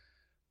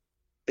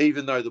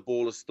 even though the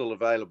ball is still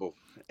available.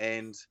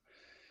 And,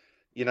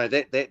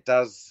 that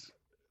does,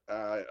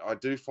 I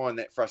do find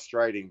that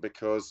frustrating,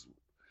 because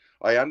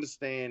I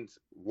understand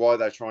why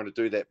they're trying to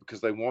do that, because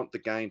they want the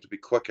game to be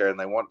quicker and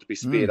they want to be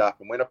sped up.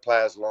 And when a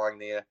player's lying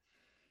there,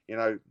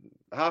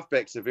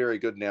 halfbacks are very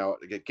good now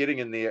at getting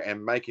in there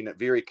and making it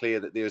very clear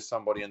that there's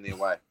somebody in their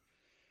way.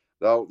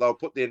 They'll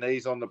put their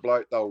knees on the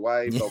bloke, they'll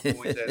wave, they'll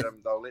point at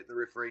him, they'll let the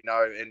referee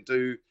know and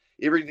do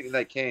everything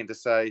they can to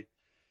say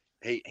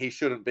he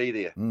shouldn't be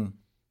there.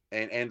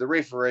 And the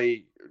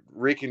referee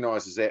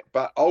recognises that.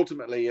 But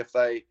ultimately, if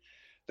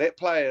that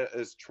player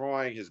is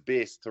trying his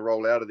best to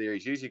roll out of there,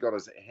 he's usually got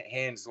his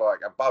hands like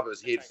above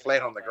his head,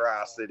 flat on the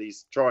grass, that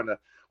he's trying to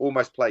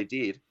almost play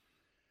dead.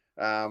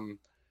 They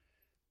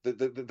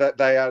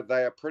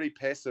are pretty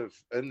passive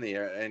in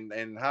there, and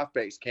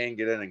halfbacks can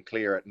get in and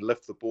clear it and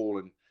lift the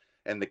ball,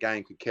 and the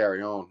game could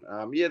carry on.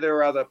 There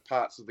are other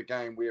parts of the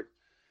game where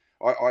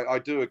I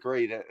do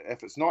agree that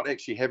if it's not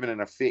actually having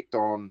an effect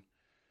on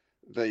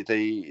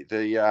the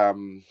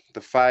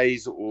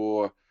phase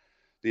or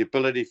the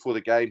ability for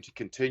the game to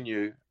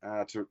continue,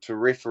 to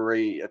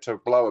referee, to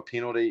blow a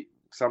penalty,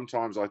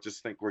 sometimes I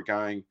just think we're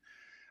going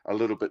a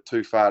little bit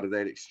too far to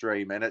that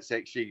extreme. And it's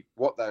actually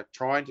what they're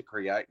trying to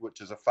create, which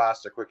is a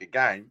faster, quicker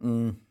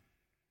game.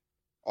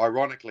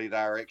 Ironically,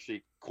 they're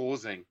actually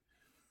causing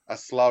a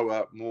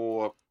slower,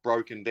 more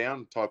broken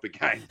down type of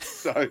game.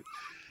 So,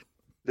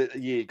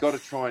 you got to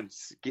try and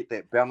get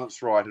that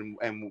balance right,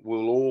 and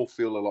we'll all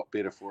feel a lot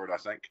better for it, I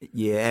think.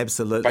 Yeah,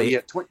 absolutely.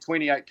 But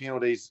 28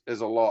 penalties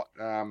is a lot.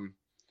 I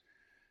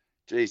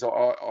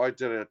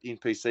did an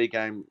NPC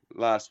game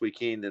last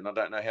weekend, and I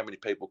don't know how many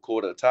people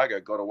caught it.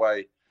 Otago got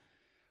away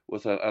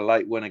with a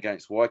late win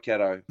against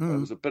Waikato. It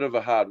was a bit of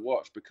a hard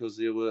watch, because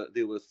there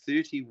were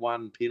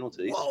 31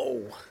 penalties.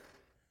 Whoa.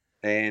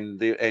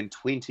 And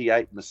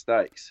 28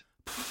 mistakes.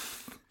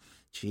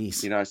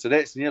 Jeez. So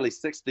that's nearly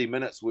 60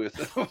 minutes worth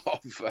of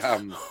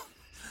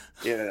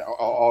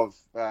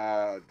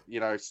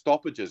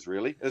stoppages,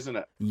 really, isn't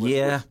it?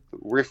 With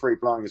referee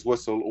blowing his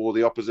whistle or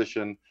the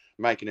opposition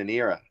making an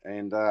error.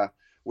 And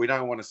we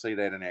don't want to see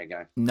that in our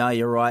game. No,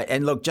 you're right.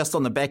 And look, just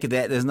on the back of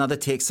that, there's another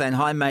text saying,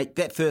 "Hi, mate,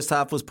 that first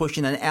half was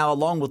pushing an hour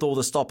long with all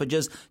the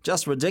stoppages.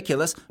 Just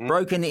ridiculous.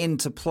 Broken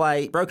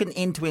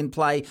end-to-end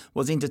play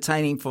was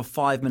entertaining for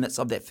 5 minutes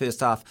of that first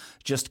half.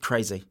 Just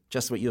crazy."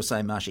 Just what you're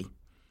saying, Marshy.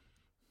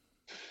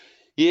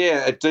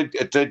 Yeah, it did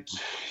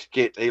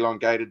get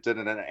elongated,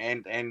 didn't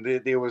it? And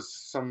there was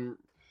some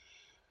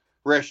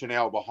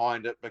rationale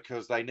behind it,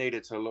 because they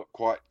needed to look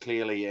quite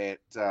clearly at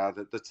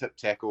the tip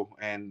tackle,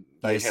 and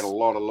they had a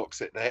lot of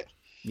looks at that.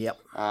 Yep.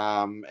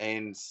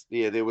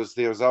 There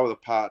was other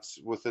parts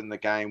within the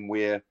game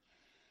where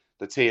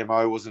the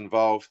TMO was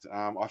involved.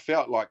 I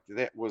felt like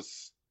that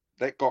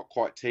got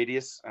quite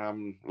tedious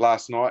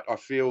last night. I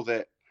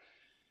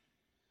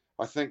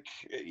think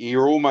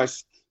you're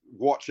almost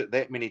watch it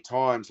that many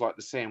times, like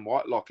the Sam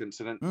Whitelock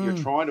incident. You're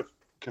trying to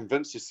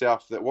convince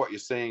yourself that what you're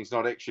seeing is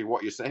not actually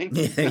what you're seeing.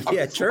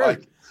 Yeah, true.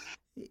 Like,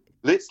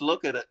 let's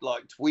look at it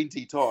like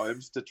 20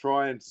 times to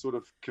try and sort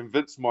of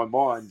convince my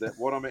mind that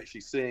what I'm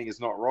actually seeing is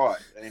not right.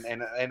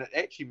 And it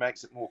actually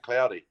makes it more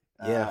cloudy.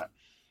 Yeah.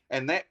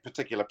 And that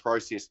particular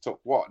process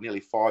took, nearly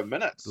 5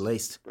 minutes? At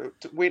least.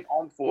 It went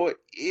on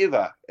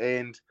forever.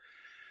 And,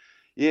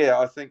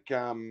 I think,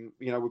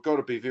 we've got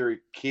to be very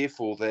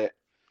careful that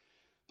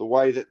the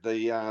way that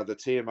the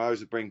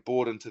TMOs are being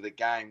brought into the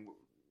game,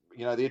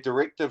 their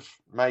directive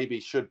maybe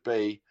should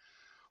be,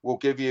 we'll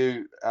give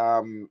you,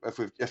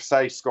 if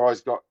say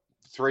Sky's got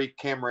 3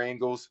 camera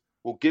angles,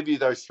 we'll give you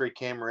those 3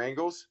 camera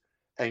angles,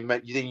 and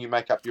then you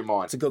make up your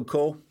mind. It's a good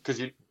call. Because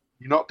you're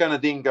not going to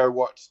then go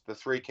watch the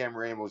 3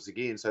 camera angles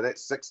again, so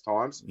that's 6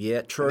 times.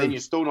 Yeah, true. And then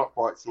you're still not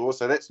quite sure,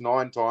 so that's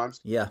 9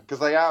 times. Yeah. Because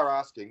they are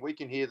asking. We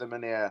can hear them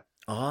in our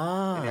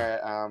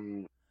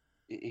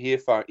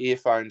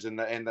earphones, and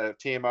the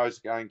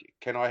TMOs going,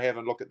 can I have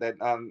a look at that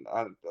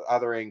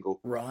other angle?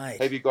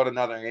 Right. Have you got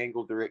another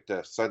angle,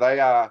 director? So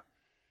they are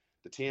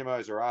the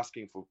TMOs are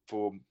asking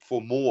for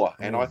more,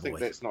 and I think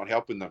that's not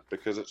helping them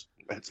because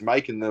it's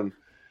making them,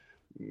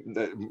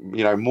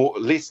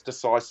 less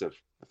decisive.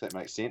 If that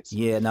makes sense.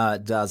 Yeah, no,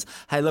 it does.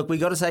 Hey, look, we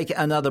got to take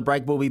another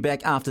break. We'll be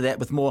back after that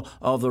with more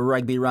of the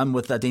Rugby Run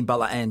with Dean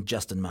Butler and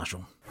Justin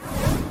Marshall.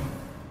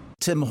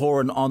 Tim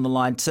Horan on the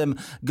line. Tim,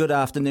 good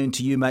afternoon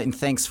to you, mate, and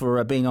thanks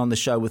for being on the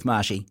show with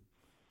Marshy.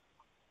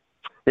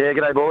 Yeah,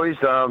 g'day boys.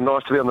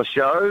 Nice to be on the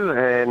show,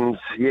 and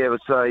yeah,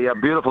 it's a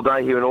beautiful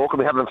day here in Auckland.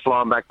 We haven't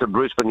flown back to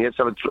Brisbane yet,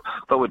 so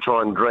thought we'd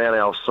try and drown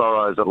our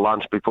sorrows at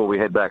lunch before we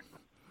head back.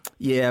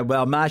 Yeah,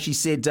 well, Marshy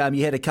said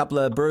you had a couple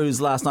of brews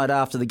last night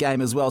after the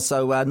game as well,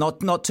 so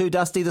not too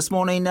dusty this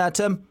morning,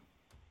 Tim?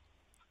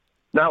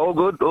 No, all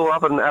good, all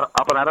up and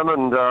at 'em,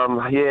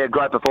 and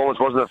great performance,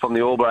 wasn't it, from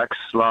the All Blacks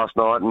last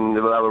night, and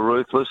they were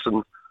ruthless,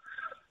 and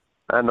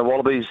the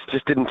Wallabies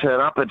just didn't turn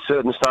up at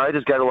certain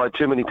stages, gave away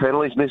too many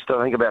penalties, missed,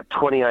 I think, about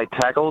 28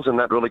 tackles, and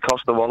that really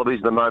cost the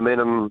Wallabies. The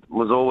momentum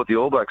was all with the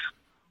All Blacks.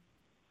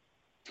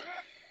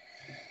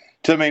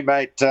 Timmy,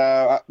 mate,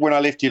 when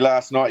I left you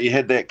last night, you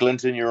had that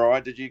glint in your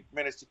eye. Did you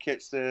manage to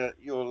catch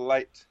your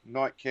late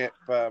nightcap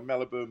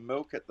Malibu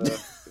milk at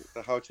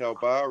the hotel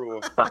bar,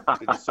 or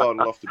did you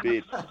sidle off to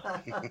bed?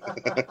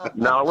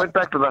 No, I went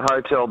back to the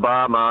hotel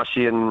bar,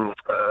 Marshy, and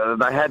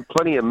they had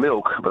plenty of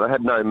milk, but they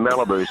had no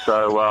Malibu,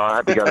 so I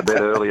had to go to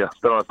bed earlier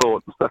than I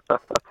thought.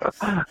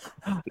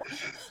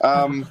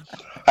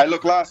 Hey,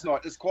 look, last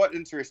night, it's quite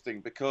interesting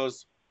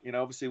because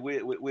obviously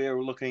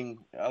we're looking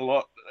a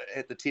lot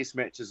at the test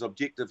matches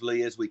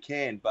objectively as we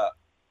can, but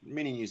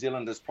many New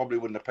Zealanders probably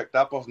wouldn't have picked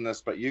up on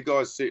this, but you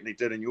guys certainly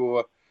did in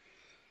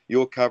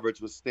your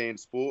coverage with Stan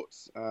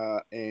Sports,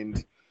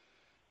 and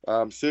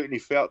certainly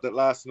felt that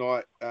last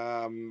night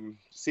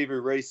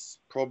Sevu Reece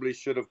probably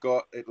should have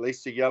got at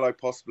least a yellow,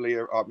 definitely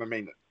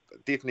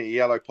a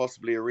yellow,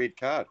 possibly a red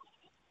card.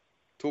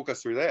 Talk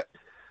us through that.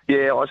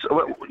 Yeah,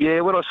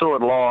 when I saw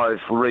it live,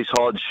 Reece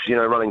Hodge,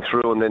 running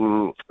through, and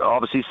then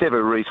obviously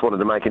Sevu Reece wanted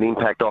to make an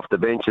impact off the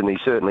bench, and he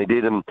certainly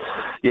did. And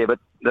but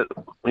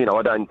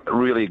I don't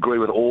really agree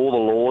with all the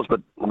laws,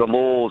 but the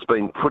law's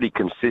been pretty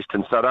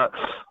consistent. So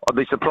I'd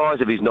be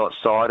surprised if he's not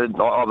cited.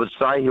 I would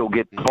say he'll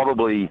get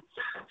probably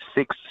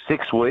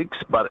six weeks,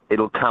 but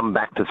it'll come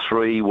back to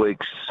 3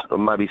 weeks or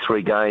maybe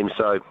 3 games.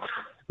 So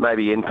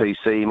maybe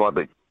NPC might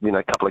be,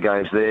 a couple of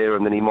games there,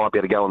 and then he might be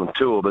able to go on the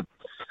tour, but.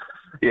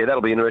 Yeah,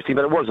 that'll be interesting,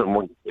 but it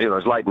wasn't, it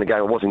was late in the game.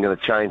 It wasn't going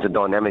to change the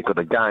dynamic of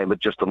the game, but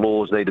just the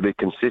laws need to be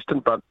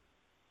consistent. But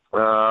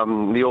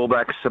the All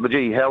Blacks, but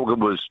gee, how good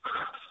was,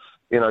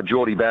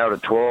 Geordie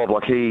Barrett at 12?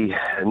 Like, he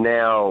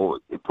now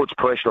puts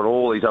pressure on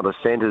all these other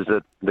centres,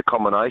 that the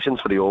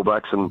combinations for the All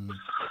Blacks, and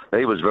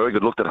he was very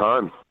good, looked at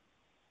home.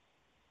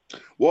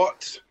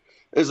 What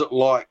is it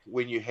like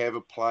when you have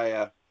a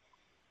player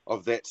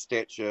of that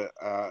stature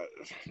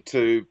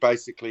to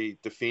basically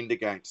defend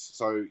against?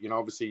 So,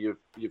 obviously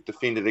you've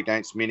defended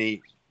against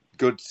many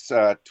good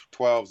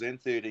 12s and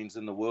 13s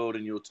in the world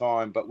in your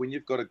time, but when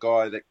you've got a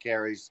guy that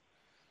carries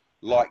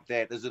like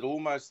that, is it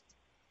almost,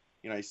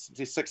 he's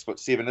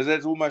 6'7", is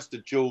it almost a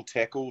dual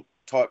tackle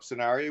type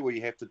scenario where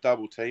you have to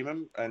double team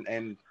him?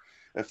 And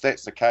if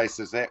that's the case,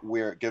 is that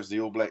where it gives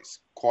the All Blacks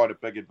quite a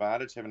big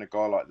advantage, having a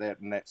guy like that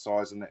in that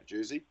size and that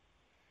jersey?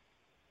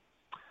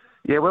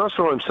 Yeah, when I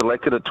saw him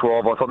selected at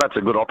 12, I thought that's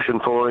a good option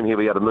for him. He'll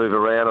be able to move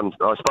around. And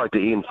I spoke to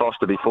Ian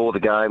Foster before the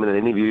game in an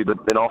interview, but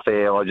then off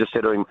air, I just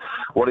said to him,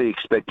 what are you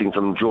expecting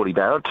from Geordie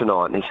Barrett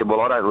tonight? And he said, well,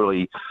 I don't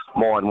really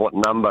mind what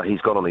number he's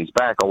got on his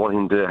back. I want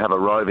him to have a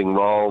roving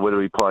role, whether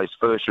he plays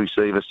first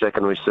receiver,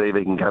 second receiver,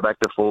 he can go back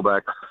to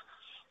fullback.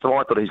 So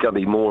I thought he's going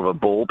to be more of a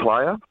ball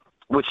player,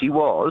 which he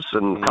was,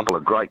 and a couple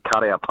of great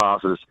cutout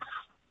passes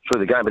through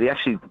the game.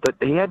 But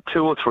he had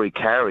 2 or 3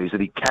 carries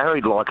that he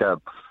carried like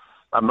a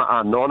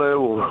Nonu,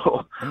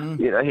 or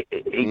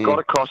he got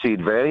across the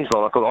advantage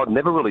line. I thought I'd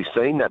never really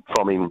seen that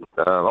from him.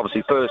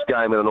 Obviously, first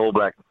game in an All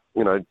Black,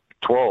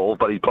 12,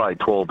 but he played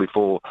 12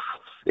 before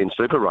in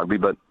Super Rugby.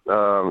 But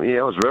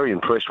I was very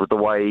impressed with the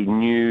way he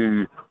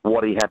knew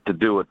what he had to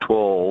do at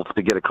 12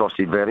 to get across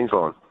the advantage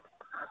line.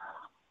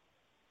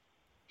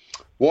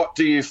 What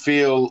do you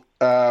feel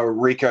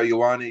Rieko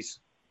Ioane's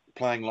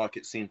playing like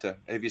at centre?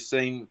 Have you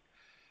seen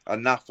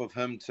enough of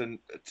him to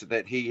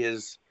that he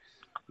is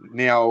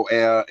now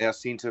our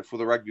centre for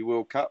the Rugby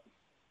World Cup?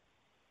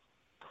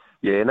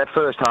 Yeah, in that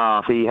first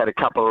half, he had a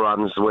couple of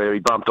runs where he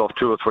bumped off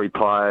 2 or 3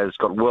 players,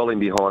 got well in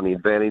behind the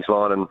advantage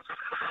line. And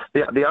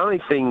the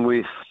only thing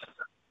with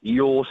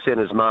your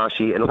centres,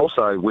 Marshy, and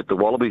also with the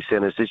Wallaby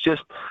centres, it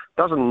just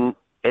doesn't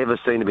ever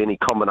seem to be any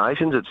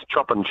combinations. It's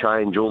chop and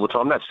change all the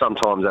time.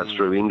 Sometimes that's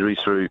through injuries,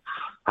 through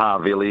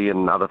Harvilli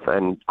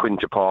and Quinn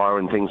Tapia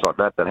and things like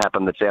that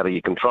happen that's out of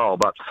your control.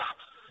 But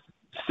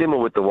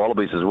similar with the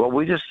Wallabies as well,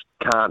 we just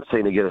can't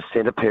seem to get a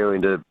centre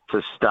pairing to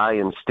stay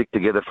and stick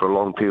together for a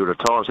long period of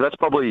time. So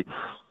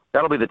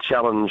that'll be the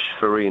challenge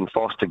for Ian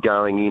Foster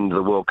going into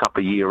the World Cup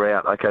a year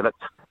out. Okay,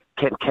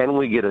 can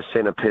we get a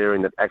centre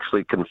pairing that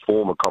actually can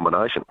form a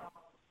combination?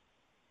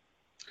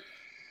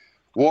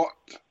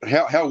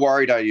 How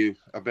worried are you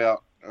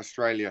about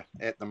Australia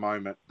at the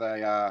moment?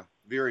 They are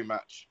very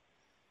much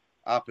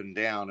up and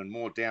down, and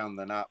more down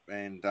than up.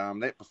 And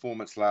that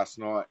performance last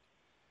night,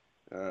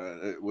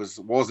 it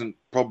wasn't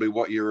probably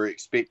what you were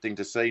expecting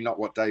to see, not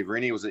what Dave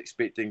Rennie was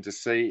expecting to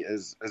see.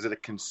 Is it a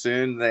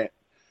concern that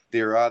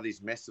there are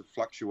these massive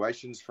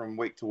fluctuations from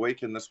week to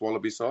week in this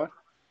Wallaby side?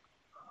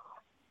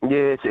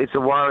 Yeah, it's a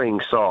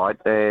worrying side,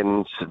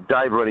 and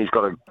Dave Rennie's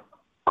got a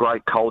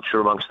great culture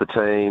amongst the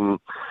team.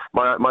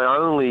 My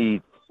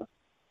only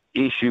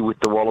issue with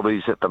the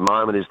Wallabies at the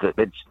moment is that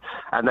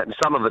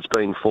some of it's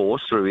been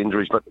forced through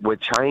injuries, but we're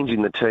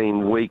changing the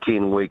team week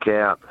in, week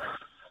out.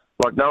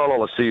 Like Noel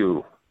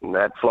Olasiu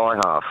at fly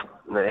half,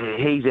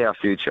 he's our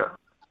future.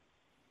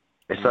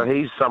 So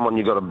he's someone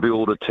you've got to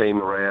build a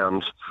team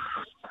around.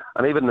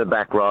 And even the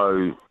back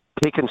row,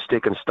 pick and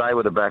stick and stay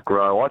with the back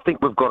row. I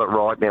think we've got it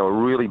right now, a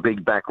really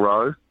big back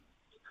row.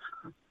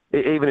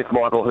 Even if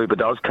Michael Hooper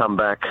does come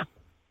back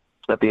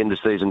at the end of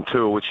season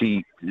 2, which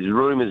his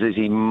rumours is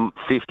he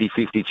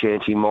 50-50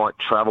 chance he might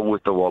travel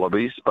with the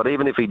Wallabies. But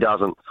even if he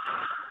doesn't,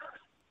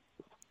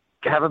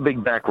 have a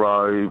big back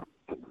row,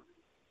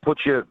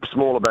 put your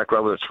smaller back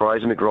row, whether it's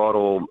Fraser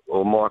McWright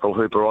or Michael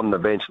Hooper on the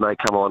bench and they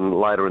come on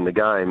later in the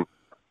game.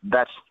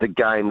 That's the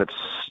game that's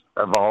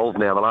evolved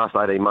now. The last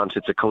 18 months,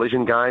 it's a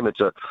collision game.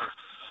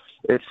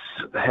 It's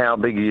how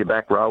big your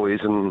back row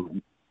is,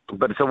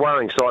 but it's a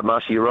worrying side,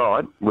 Marshy. You're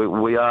right.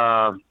 We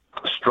are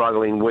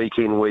struggling week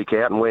in, week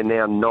out, and we're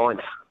now 9th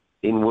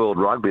in World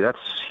Rugby. That's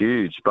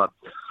huge. But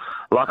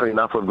luckily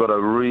enough, we've got a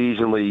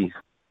reasonably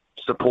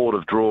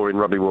supportive draw in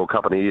Rugby World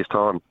Cup in a year's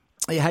time.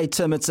 Hey,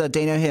 Tim, it's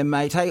Dino here,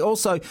 mate. Hey,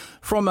 also,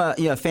 from a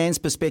fan's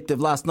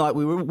perspective, last night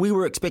we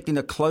were expecting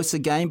a closer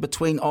game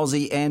between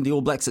Aussie and the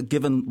All Blacks,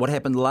 given what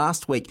happened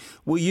last week.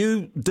 Were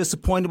you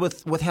disappointed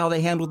with how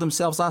they handled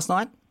themselves last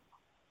night?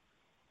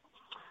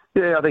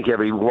 Yeah, I think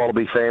every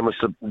Wallaby fan was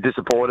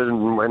disappointed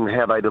in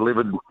how they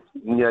delivered,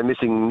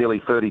 missing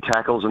nearly 30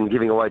 tackles and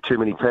giving away too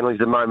many penalties.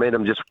 The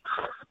momentum just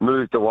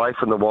moved away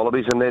from the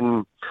Wallabies.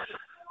 And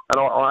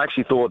I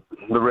actually thought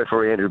the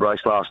referee, Andrew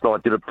Brace, last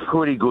night did a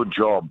pretty good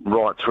job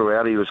right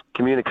throughout.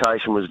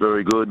 Communication was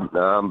very good,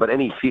 but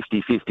any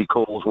 50-50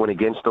 calls went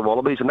against the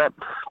Wallabies, and that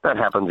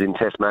happens in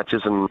test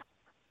matches. And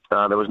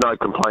there was no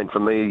complaint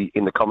from me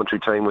in the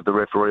commentary team with the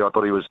referee. I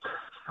thought he was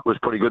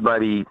pretty good.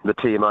 Maybe the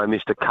TMO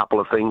missed a couple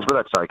of things, but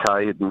that's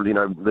okay.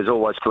 There's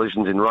always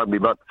collisions in rugby.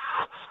 But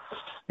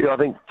I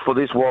think for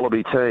this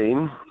Wallaby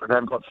team,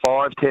 they've got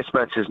 5 test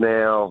matches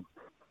now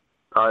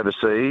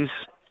overseas,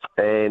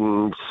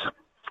 and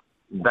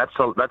that's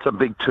a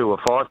big tour.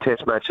 5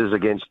 test matches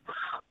against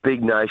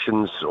big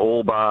nations,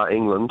 all bar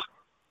England.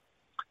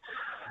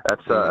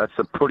 That's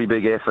a pretty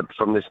big effort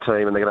from this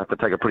team, and they're going to have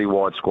to take a pretty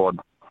wide squad.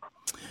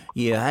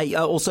 Yeah. Hey,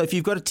 also, if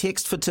you've got a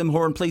text for Tim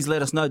Horan, please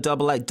let us know,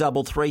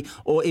 8833,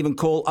 or even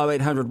call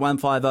 0800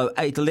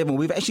 150 811.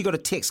 We've actually got a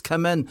text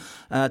come in,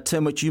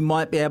 Tim, which you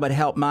might be able to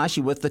help Marshy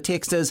with. The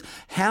text is,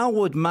 how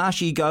would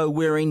Marshy go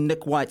wearing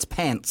Nick White's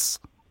pants?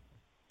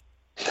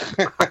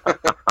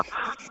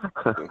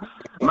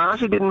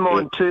 Marshy didn't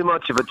mind too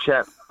much of a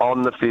chat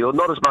on the field,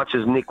 not as much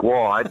as Nick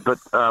White, but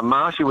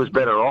Marshy was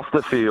better off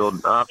the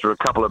field after a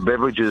couple of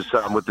beverages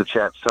with the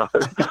chat. So,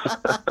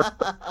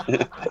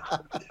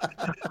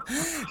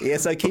 yeah,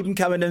 so keep them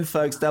coming in,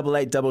 folks.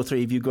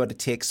 8833 if you've got a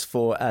text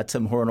for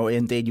Tim Horan, or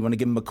indeed you want to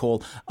give him a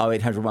call,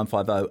 0800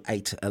 150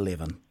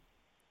 811.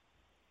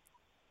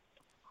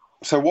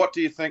 So what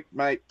do you think,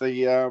 mate,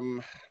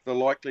 the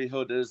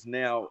likelihood is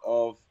now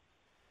of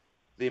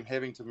them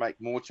having to make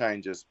more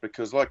changes?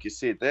 Because like you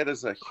said, that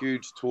is a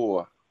huge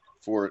tour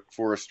for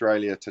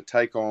Australia to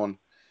take on,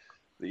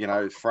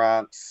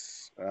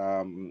 France,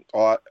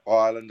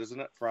 Ireland, isn't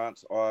it?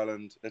 France,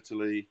 Ireland,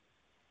 Italy,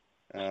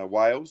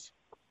 Wales.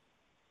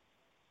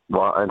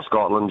 Right, and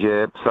Scotland,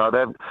 yeah. So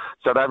they've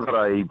got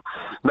a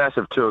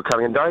massive tour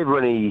coming. And Dave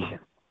Rennie,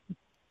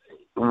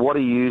 what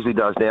he usually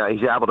does now,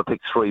 he's able to pick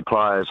 3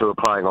 players who are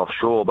playing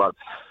offshore, but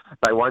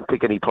they won't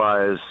pick any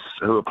players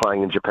who are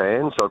playing in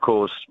Japan. So, of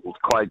course,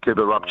 Quade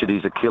Cooper ruptured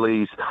his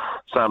Achilles.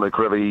 Samu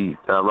Kerevi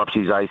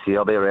ruptured his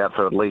ACL. They're out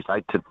for at least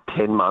 8 to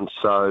 10 months.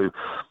 So it'll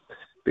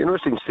be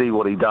interesting to see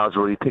what he does,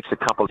 where he picks a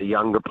couple of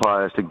younger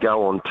players to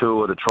go on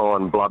tour to try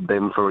and blood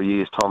them for a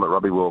year's time at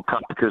Rugby World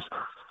Cup. Because,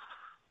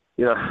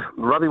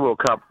 Rugby World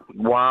Cup,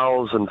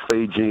 Wales and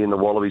Fiji in the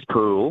Wallabies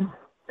pool,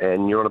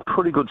 and you're on a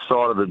pretty good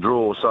side of the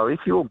draw. So if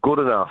you're good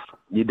enough,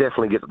 you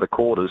definitely get to the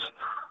quarters.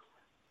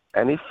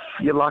 And if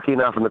you're lucky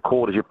enough in the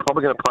quarters, you're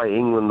probably going to play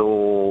England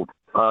or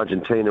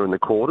Argentina in the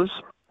quarters.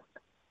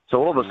 So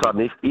all of a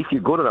sudden, if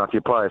you're good enough,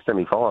 you play a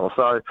semi-final.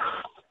 So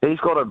he's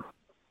got to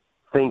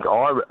think,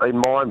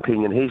 in my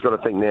opinion, he's got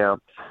to think now,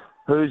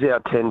 who's our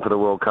 10 for the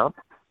World Cup?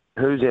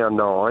 Who's our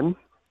 9?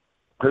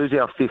 Who's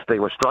our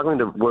 15? We're struggling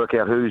to work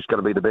out who's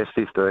going to be the best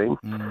 15.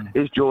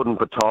 Is Jordan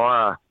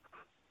Petaia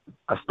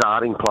a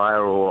starting player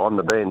or on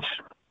the bench?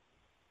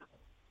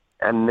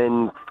 And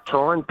then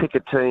try and pick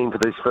a team for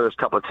these first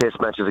couple of test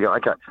matches and go,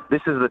 okay,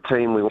 this is the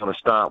team we want to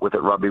start with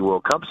at Rugby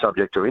World Cup,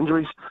 subject to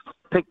injuries.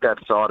 Pick that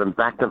side and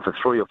back them for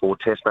 3 or 4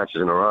 test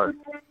matches in a row.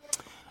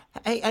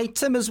 Hey,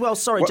 Tim, as well.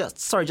 Sorry,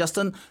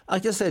 Justin. I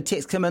just had a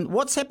text come in.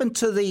 What's happened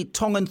to the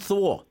Tongan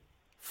Thor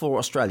for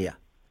Australia?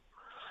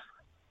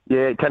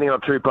 Yeah,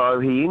 Taniela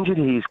Tupou, he injured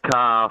his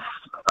calf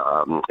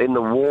in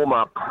the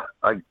warm-up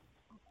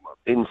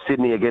in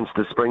Sydney against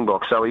the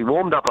Springboks. So he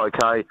warmed up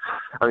okay.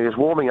 I mean, he was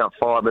warming up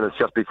 5 minutes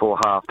just before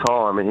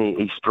half-time, and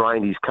he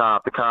strained his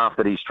calf, the calf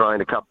that he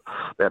strained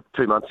about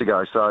 2 months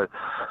ago. So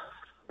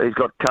he's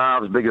got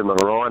calves bigger than a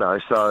rhino.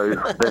 So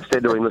they've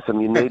said to him, listen,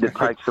 you need to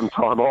take some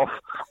time off,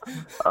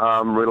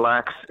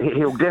 relax.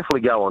 He'll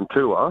definitely go on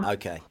tour.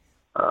 Okay.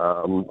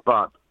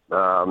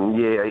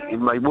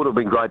 It would have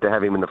been great to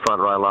have him in the front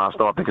row last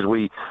night because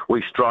we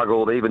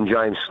struggled. Even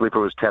James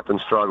Slipper as captain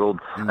struggled.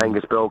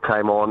 Angus Bell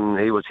came on.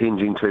 He was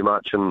hinging too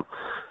much. And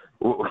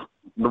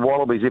the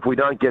Wallabies, if we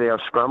don't get our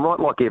scrum right,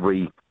 like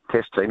every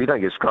test team, you don't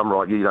get scrum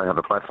right, you don't have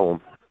a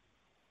platform.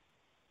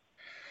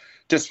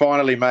 Just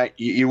finally, mate,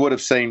 you would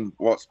have seen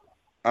what's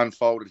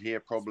unfolded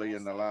here probably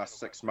in the last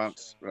 6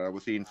 months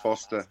with Ian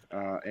Foster,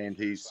 and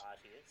he's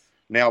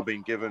now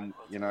been given,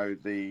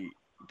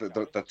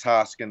 the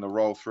task and the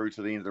roll through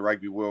to the end of the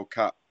Rugby World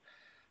Cup.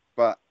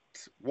 But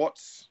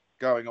what's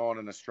going on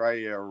in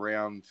Australia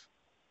around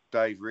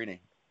Dave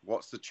Rennie?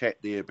 What's the chat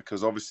there?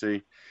 Because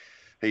obviously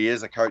he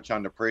is a coach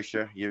under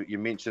pressure. You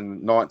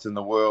mentioned 9th in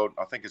the world.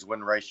 I think his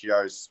win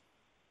ratio's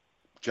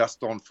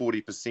just on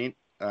 40%.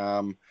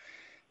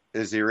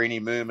 Is there any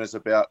murmurs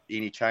about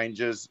any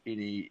changes?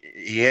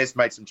 He has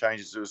made some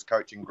changes to his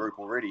coaching group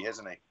already,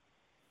 hasn't he?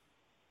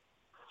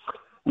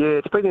 Yeah,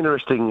 it's been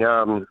interesting.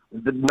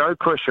 No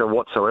pressure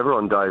whatsoever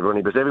on Dave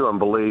Rennie because everyone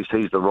believes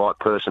he's the right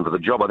person for the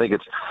job. I think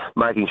it's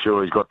making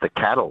sure he's got the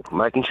cattle,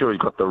 making sure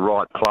he's got the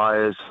right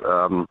players.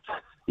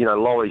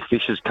 Laurie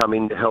Fisher's come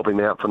in to help him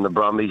out from the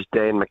Brumbies.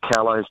 Dan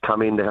McCallow's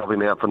come in to help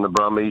him out from the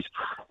Brumbies.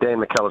 Dan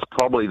McCallow's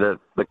probably the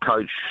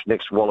coach,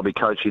 next Wallaby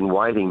coach in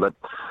waiting, but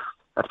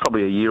that's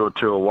probably a year or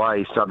two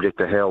away, subject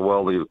to how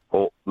well the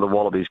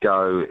Wallabies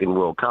go in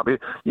World Cup.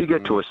 You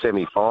get to a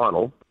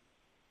semi-final,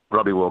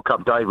 Rugby World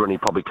Cup, Dave Rennie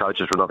probably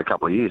coaches for another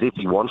couple of years if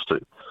he wants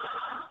to.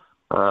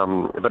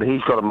 But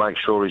he's got to make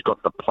sure he's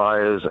got the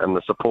players and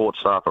the support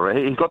staff around.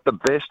 He's got the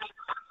best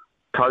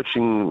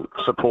coaching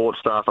support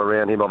staff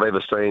around him I've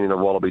ever seen in a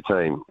Wallaby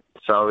team.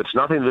 So it's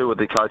nothing to do with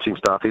the coaching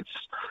staff. It's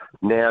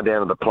now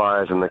down to the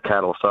players and the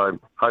cattle. So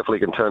hopefully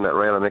he can turn that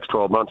around in the next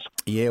 12 months.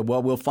 Yeah,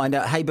 well, we'll find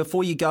out. Hey,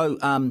 before you go,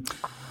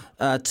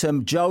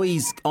 Tim,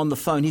 Joey's on the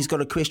phone. He's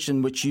got a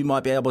question which you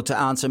might be able to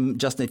answer,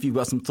 Justin, if you've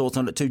got some thoughts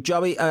on it too.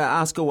 Joey,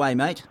 ask away,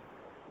 mate.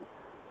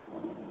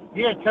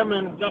 Yeah, Tim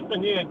and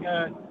Justin,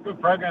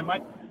 good program,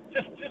 mate.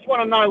 Just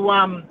want to know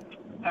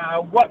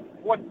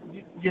what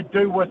you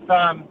do with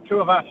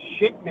two of us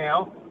shit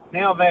now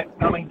that,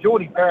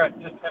 Geordie Barrett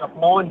just had a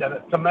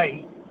blinder to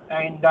me,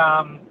 and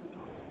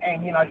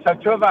so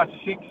two of us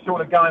shit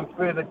sort of going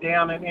further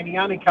down, and he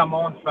only come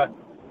on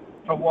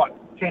for what,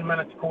 10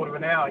 minutes, quarter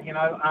of an hour,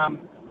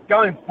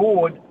 going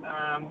forward,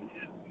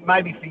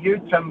 maybe for you,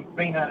 Tim,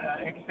 being an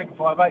ex-second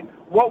 5'8",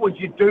 what would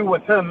you do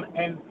with him?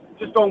 And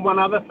just on one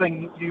other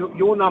thing,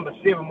 your number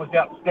 7 was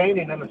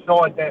outstanding in the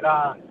side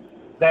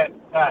that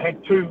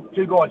had two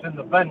guys in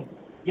the bin.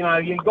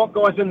 You've got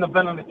guys in the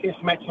bin in a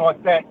test match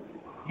like that.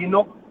 You're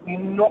not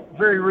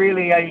very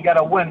really going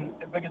to win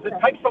because it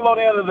takes a lot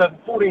out of the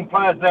 14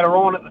 players that are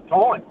on at the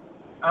time.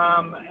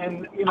 I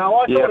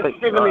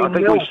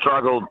think we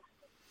struggled.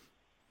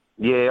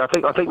 Yeah,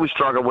 I think we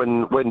struggled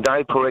when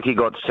Dave Parecki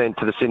got sent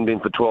to the sin bin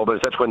for 12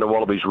 minutes. That's when the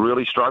Wallabies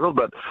really struggled.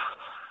 But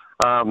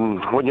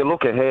when you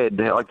look ahead,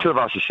 like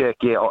Tuivasa-Sheck,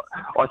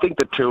 I think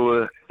the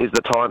tour is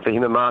the time for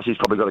him, and Marcy's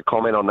probably got a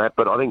comment on that,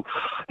 but I think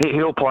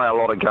he'll play a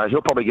lot of games.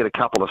 He'll probably get a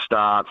couple of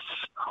starts,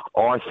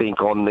 I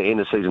think, on the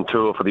end-of-season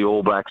tour for the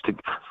All Blacks.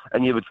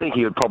 And you would think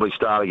he would probably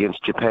start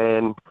against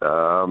Japan.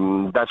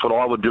 That's what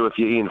I would do if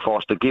you're Ian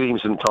Foster. Give him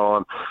some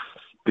time,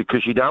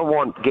 because you don't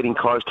want getting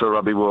close to a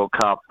Rugby World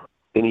Cup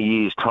in a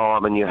year's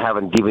time and you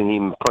haven't given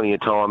him plenty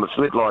of time. It's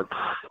a bit like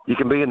you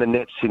can be in the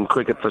nets in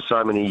cricket for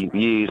so many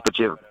years, but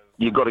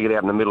you've got to get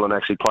out in the middle and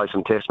actually play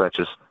some test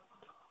matches.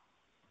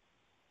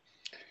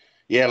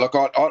 Yeah, look,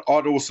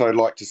 I'd also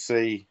like to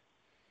see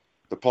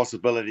the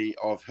possibility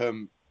of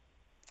him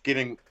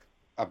getting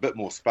a bit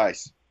more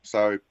space.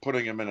 So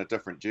putting him in a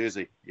different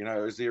jersey.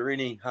 Is there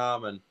any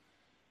harm in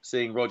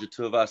seeing Roger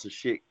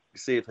Tuivasa-Sheck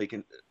see if he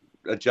can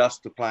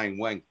adjust to playing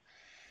wing?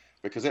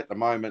 Because at the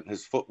moment,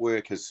 his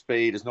footwork, his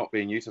speed is not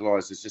being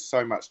utilised. There's just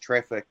so much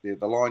traffic.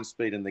 The line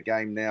speed in the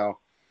game now,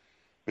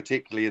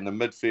 particularly in the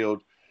midfield,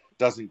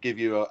 doesn't give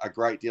you a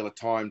great deal of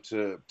time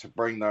to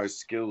bring those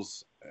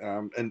skills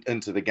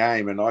into the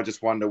game. And I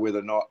just wonder whether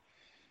or not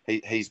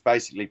he's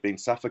basically been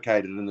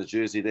suffocated in the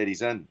jersey that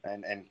he's in.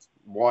 And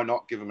why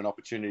not give him an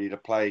opportunity to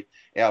play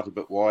out a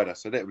bit wider?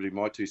 So that would be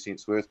my 2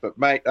 cents worth. But,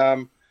 mate,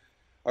 I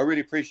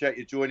really appreciate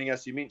you joining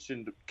us. You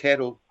mentioned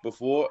cattle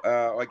before.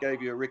 I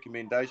gave you a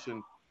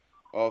recommendation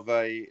of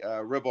a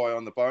ribeye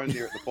on the bone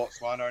there at the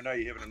Botswana. I know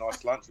you're having a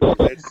nice lunch with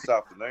your lads this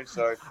afternoon,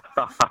 so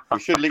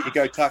we should let you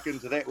go tuck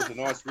into that with a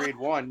nice red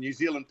wine. New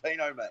Zealand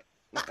Pinot, mate.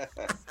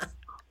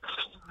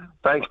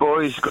 Thanks,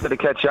 boys. Good to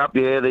catch up.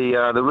 Yeah,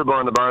 the ribeye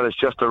on the bone has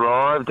just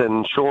arrived,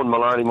 and Sean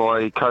Maloney,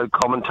 my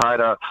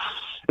co-commentator,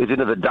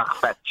 into the duck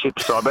fat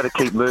chips, so I better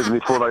keep moving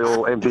before they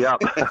all empty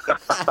up.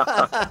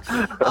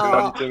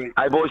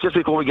 Hey, boys, just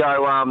before we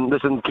go,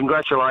 listen,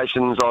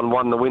 congratulations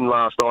on the win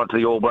last night to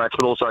the All Blacks,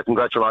 but also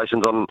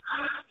congratulations on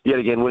yet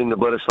again winning the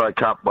Bledisloe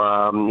Cup.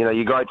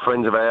 You're great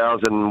friends of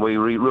ours, and we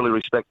really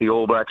respect the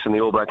All Blacks and the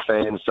All Blacks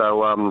fans.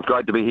 So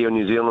great to be here in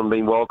New Zealand,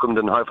 being welcomed,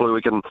 and hopefully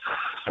we can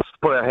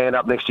put our hand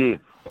up next year.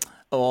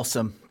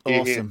 Awesome.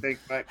 Yeah, thanks,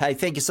 mate. Hey,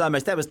 thank you so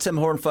much. That was Tim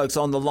Horan, folks,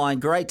 on the line.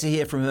 Great to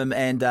hear from him.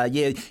 And,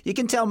 you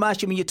can tell,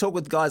 Marshy, when you talk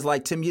with guys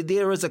like Tim,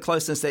 there is a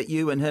closeness that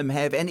you and him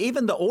have. And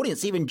even the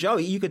audience, even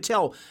Joey, you could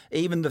tell,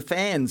 even the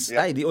fans,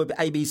 the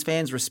AB's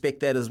fans respect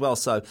that as well.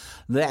 So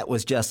that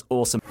was just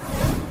awesome.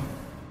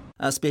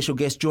 A special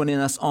guest joining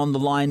us on the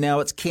line now.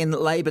 It's Ken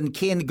Laban.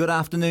 Ken, good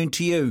afternoon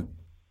to you.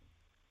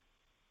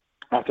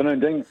 Afternoon,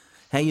 Ding.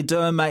 How you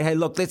doing, mate? Hey,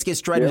 look, let's get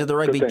straight into the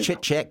rugby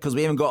chit-chat because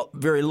we haven't got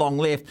very long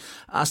left.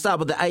 I'll start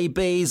with the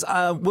ABs.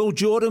 Will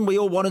Jordan, we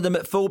all wanted him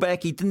at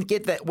fullback. He didn't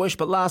get that wish,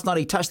 but last night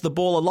he touched the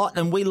ball a lot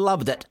and we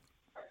loved it.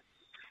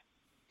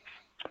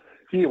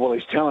 Yeah, well,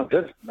 he's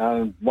talented.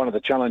 One of the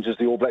challenges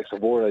the All Blacks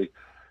have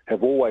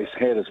always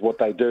had is what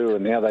they do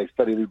and how they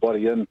fit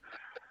everybody in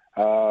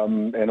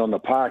and on the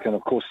park. And,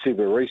 of course,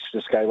 Sever Reece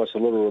just gave us a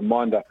little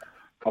reminder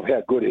of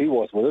how good he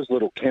was with his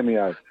little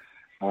cameo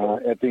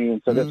at the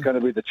end. So that's going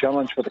to be the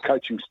challenge for the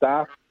coaching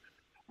staff.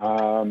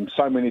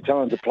 So many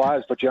talented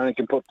players, but you only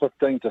can put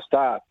 15 to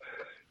start.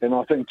 And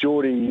I think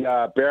Geordie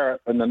Barrett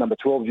in the number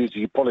 12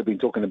 jersey, you've probably been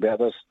talking about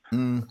this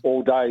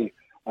all day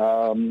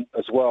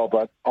as well,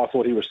 but I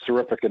thought he was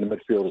terrific in the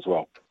midfield as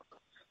well.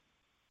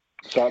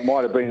 So it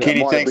might have been,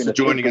 Kenny, thanks for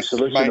joining us,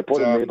 solution mate. To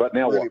put in there, but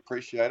now really what?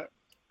 Appreciate it.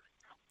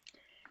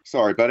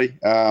 Sorry, buddy.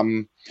 I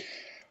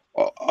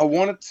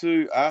wanted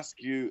to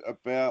ask you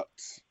about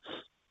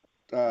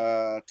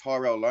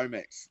Tyrell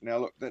Lomax. Now,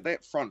 look,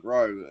 that front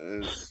row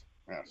is,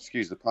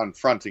 excuse the pun,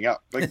 fronting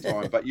up big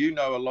time. But you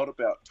know a lot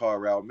about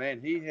Tyrell,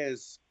 man. He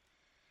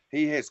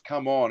has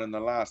come on in the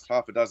last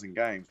half a dozen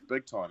games,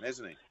 big time,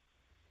 hasn't he?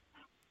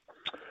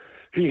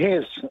 He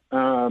has.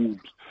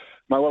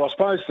 Well, I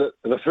suppose that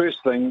the first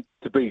thing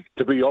to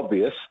be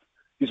obvious,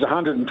 he's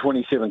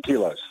 127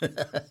 kilos.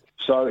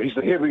 So he's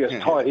the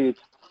heaviest tight head.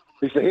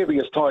 He's the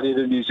heaviest tight head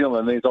in New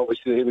Zealand. He's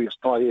obviously the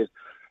heaviest tight head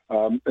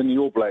in the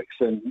All Blacks.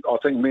 And I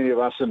think many of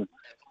us in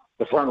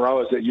the front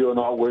rowers that you and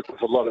I work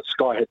with a lot at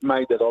Sky had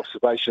made that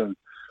observation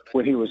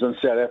when he was in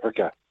South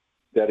Africa,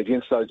 that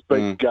against those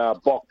big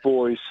Bok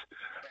boys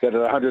that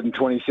at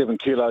 127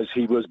 kilos,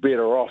 he was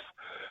better off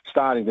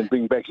starting than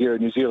being back here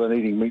in New Zealand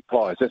eating meat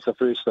pies. That's the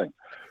first thing.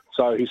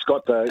 So he's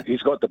got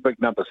the big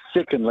numbers.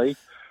 Secondly,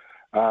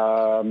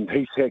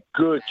 he's had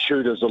good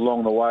shooters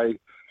along the way.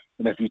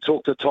 And if you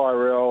talk to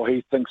Tyrell,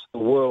 he thinks the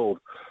world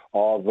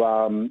of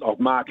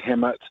Mark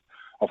Hammett,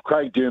 of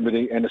Craig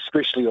Dermody, and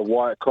especially of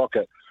Wyatt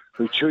Crockett,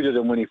 who tutored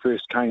him when he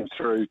first came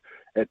through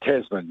at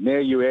Tasman. Now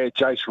you add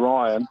Jace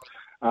Ryan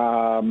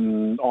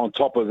on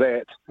top of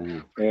that,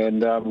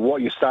 and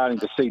what you're starting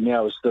to see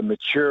now is the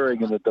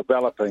maturing and the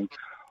developing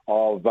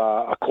of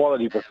a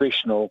quality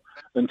professional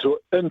into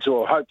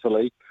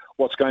hopefully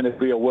what's going to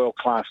be a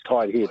world-class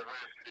tight head.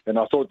 And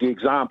I thought the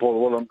example,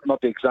 well,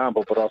 not the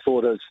example, but I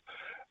thought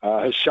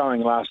his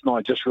showing last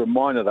night just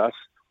reminded us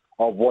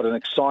of what an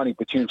exciting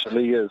potential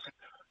he is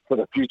for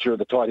the future of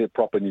the tight head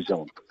prop in New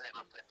Zealand.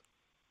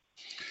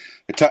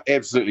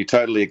 Absolutely,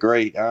 totally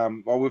agree.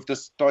 Well, we've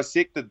just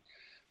dissected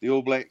the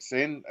All Blacks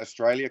and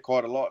Australia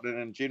quite a lot, and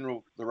in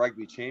general, the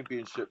Rugby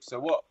Championship. So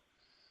what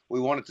we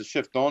wanted to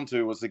shift on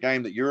to was the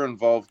game that you're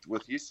involved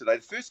with yesterday.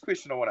 The first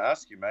question I want to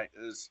ask you, mate,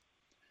 is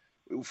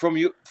from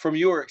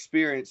your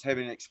experience,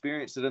 having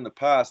experienced it in the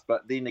past,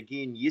 but then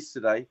again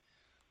yesterday,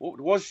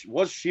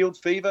 was shield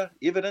fever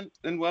evident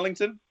in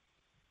Wellington?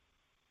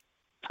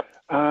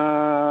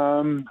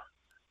 No.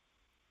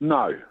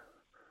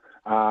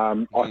 I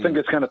think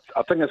it's going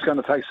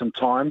to take some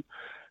time.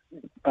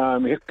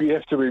 You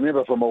have to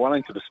remember, from a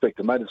Wellington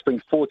perspective, mate, it's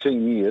been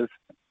 14 years.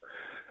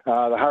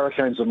 The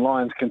Hurricanes and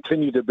Lions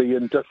continue to be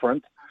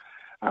indifferent,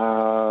 but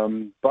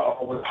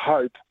I would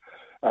hope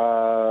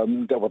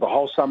that with the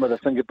whole summer to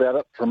think about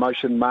it,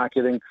 promotion,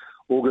 marketing,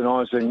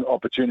 organising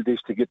opportunities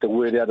to get the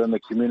word out in the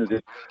community,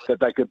 that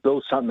they could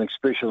build something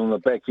special on the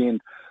back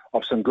end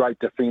of some great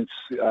defence,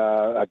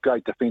 a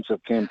great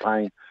defensive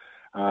campaign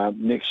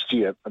next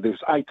year. There was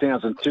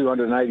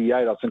 8,288,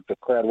 I think the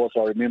crowd was,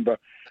 I remember,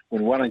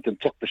 when Wellington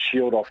took the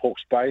shield off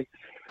Hawke's Bay.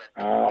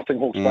 I think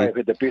Hawke's Bay have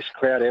had the best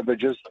crowd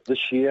averages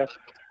this year.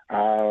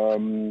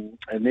 And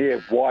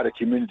their wider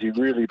community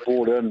really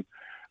bought in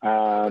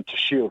to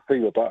shield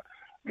fever. But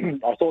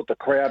I thought the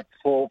crowd,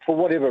 for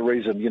whatever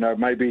reason,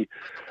 maybe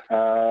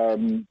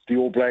the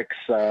All Blacks,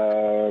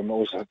 it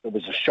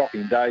was a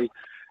shocking day.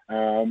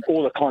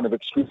 All the kind of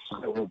excuses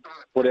that were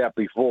put out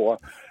before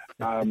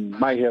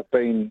may have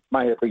been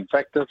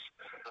factors.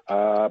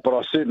 But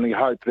I certainly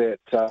hope that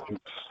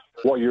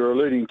what you're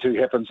alluding to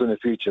happens in the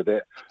future,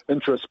 that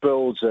interest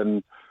builds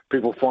and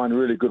people find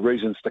really good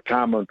reasons to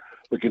come, and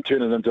we can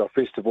turn it into a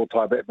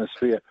festival-type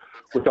atmosphere,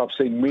 which I've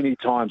seen many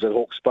times at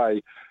Hawke's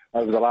Bay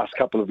over the last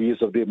couple of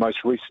years of their most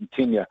recent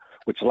tenure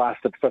which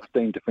lasted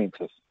 15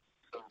 defences.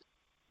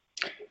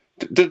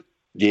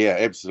 Yeah,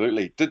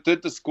 absolutely.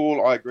 Did the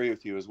score? I agree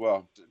with you as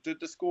well. Did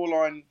the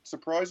scoreline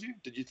surprise you?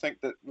 Did you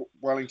think that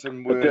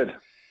Wellington were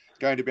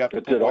going to be able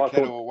to put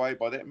Waikato away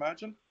by that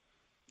margin?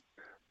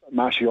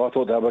 Marshy, I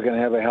thought they were going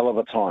to have a hell of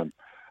a time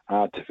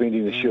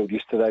defending the Shield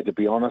yesterday, to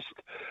be honest.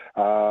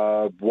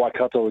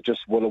 Waikato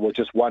were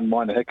just one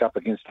minor hiccup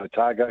against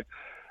Otago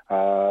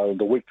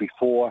the week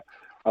before.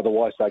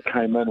 Otherwise, they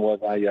came in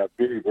with a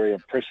very, very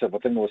impressive, I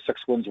think it was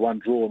 6 wins, 1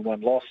 draw and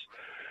 1 loss.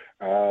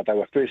 They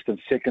were first and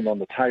second on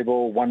the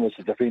table. One was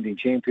the defending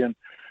champion.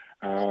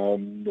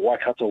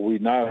 Waikato, we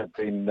know, have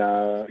been,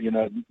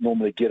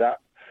 normally get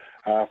up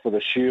for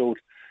the Shield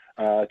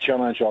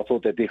challenge. I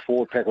thought that their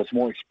forward pack was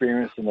more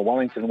experienced than the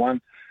Wellington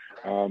one.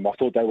 I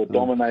thought they would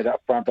dominate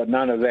up front, but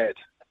none of that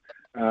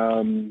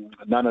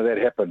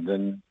happened.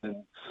 And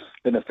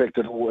in effect,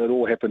 it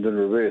all happened in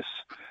reverse.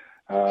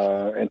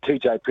 And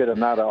TJ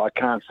Perenara, I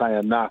can't say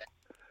enough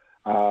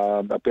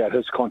about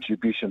his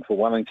contribution for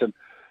Wellington.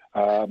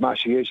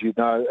 Marshy, as you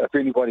know, if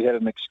anybody had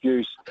an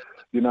excuse,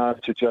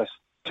 to just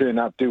turn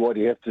up, do what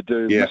you have to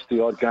do, miss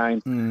the odd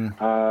game,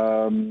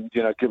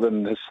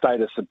 given his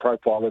status and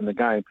profile in the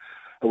game,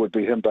 it would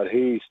be him. But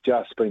he's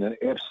just been an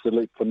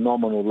absolute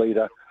phenomenal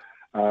leader.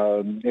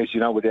 As you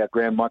know, with our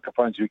ground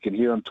microphones, we can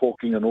hear him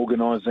talking and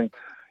organising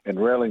and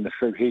rallying the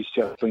troop. He's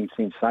just been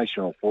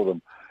sensational for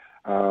them.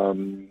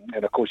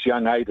 And, of course,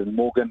 young Aidan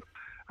Morgan,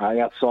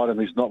 outside him,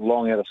 he's not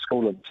long out of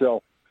school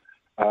himself,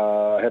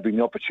 having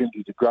the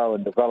opportunity to grow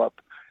and develop.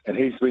 And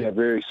he's been a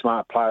very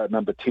smart player at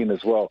number 10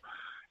 as well.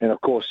 And,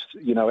 of course,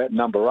 at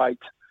number 8 is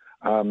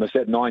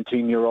that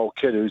 19-year-old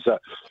kid who's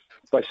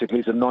basically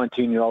he's a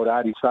 19-year-old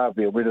Ardie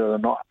Savia. Whether or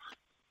not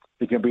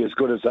he can be as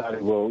good as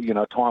Ardie will,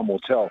 time will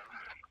tell.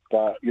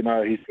 But,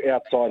 he's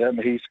outside him.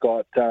 He's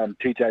got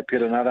TJ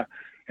Perenara.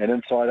 And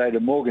inside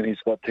Aidan Morgan, he's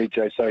got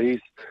TJ. So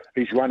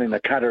he's running the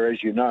cutter,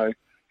 as you know,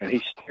 and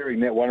he's steering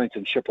that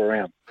Wellington ship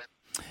around.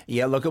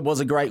 Yeah, look, it was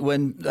a great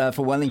win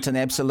for Wellington,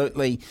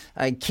 absolutely,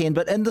 Ken.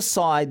 But in the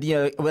side,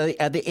 are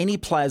there any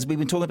players? We've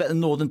been talking about the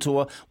Northern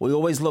Tour. We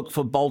always look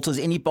for bolters.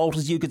 Any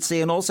bolters you could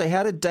see? And also,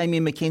 how did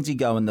Damien McKenzie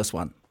go in this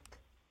one?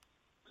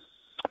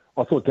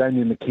 I thought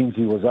Damien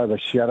McKenzie was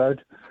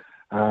overshadowed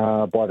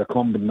by the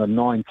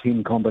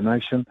 9-10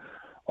 combination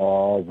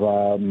of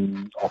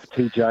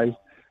TJ,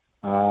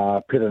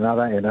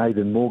 Perenara and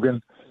Aidan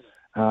Morgan.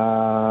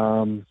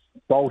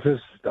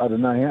 Bolters, I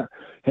don't know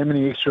how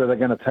many extra are they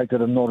going to take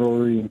that are not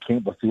already in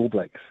camp with the All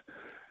Blacks.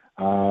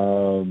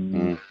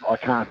 I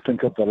can't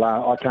think of the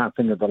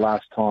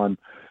last time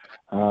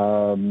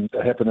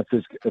it happened.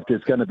 If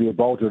there's going to be a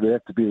bolter, it would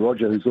have to be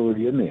Roger, who's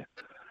already in there.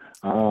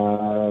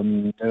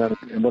 And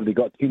what he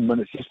got 10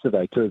 minutes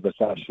yesterday too, this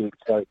last shoot.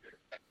 So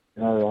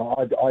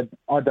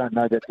I don't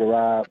know that there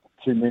are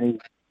too many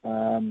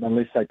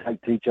unless they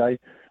take TJ.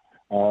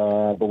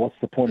 But what's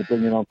the point of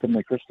bringing on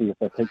Finlay Christie if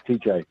they take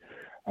TJ?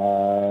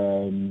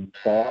 So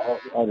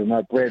I don't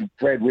know.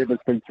 Brad Weber's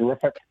been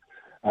terrific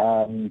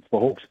for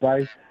Hawke's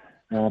Bay,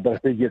 but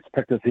if he gets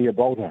picked as he a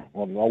bolter,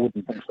 well, I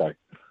wouldn't think so.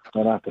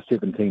 Not after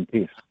 17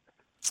 tests.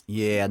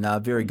 Yeah, no,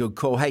 very good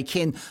call. Hey,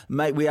 Ken,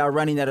 mate, we are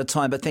running out of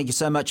time, but thank you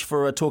so much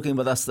for talking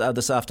with us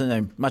this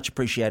afternoon. Much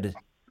appreciated.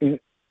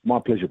 My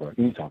pleasure, bro.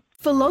 Anytime.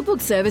 For logbook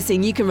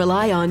servicing you can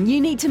rely on,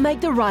 you need to make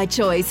the right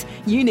choice.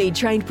 You need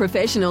trained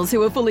professionals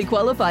who are fully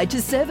qualified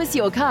to service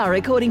your car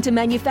according to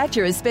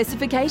manufacturer's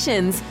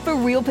specifications. For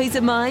real peace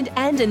of mind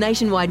and a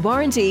nationwide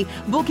warranty,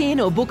 book in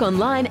or book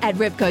online at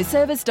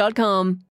repcoservice.com.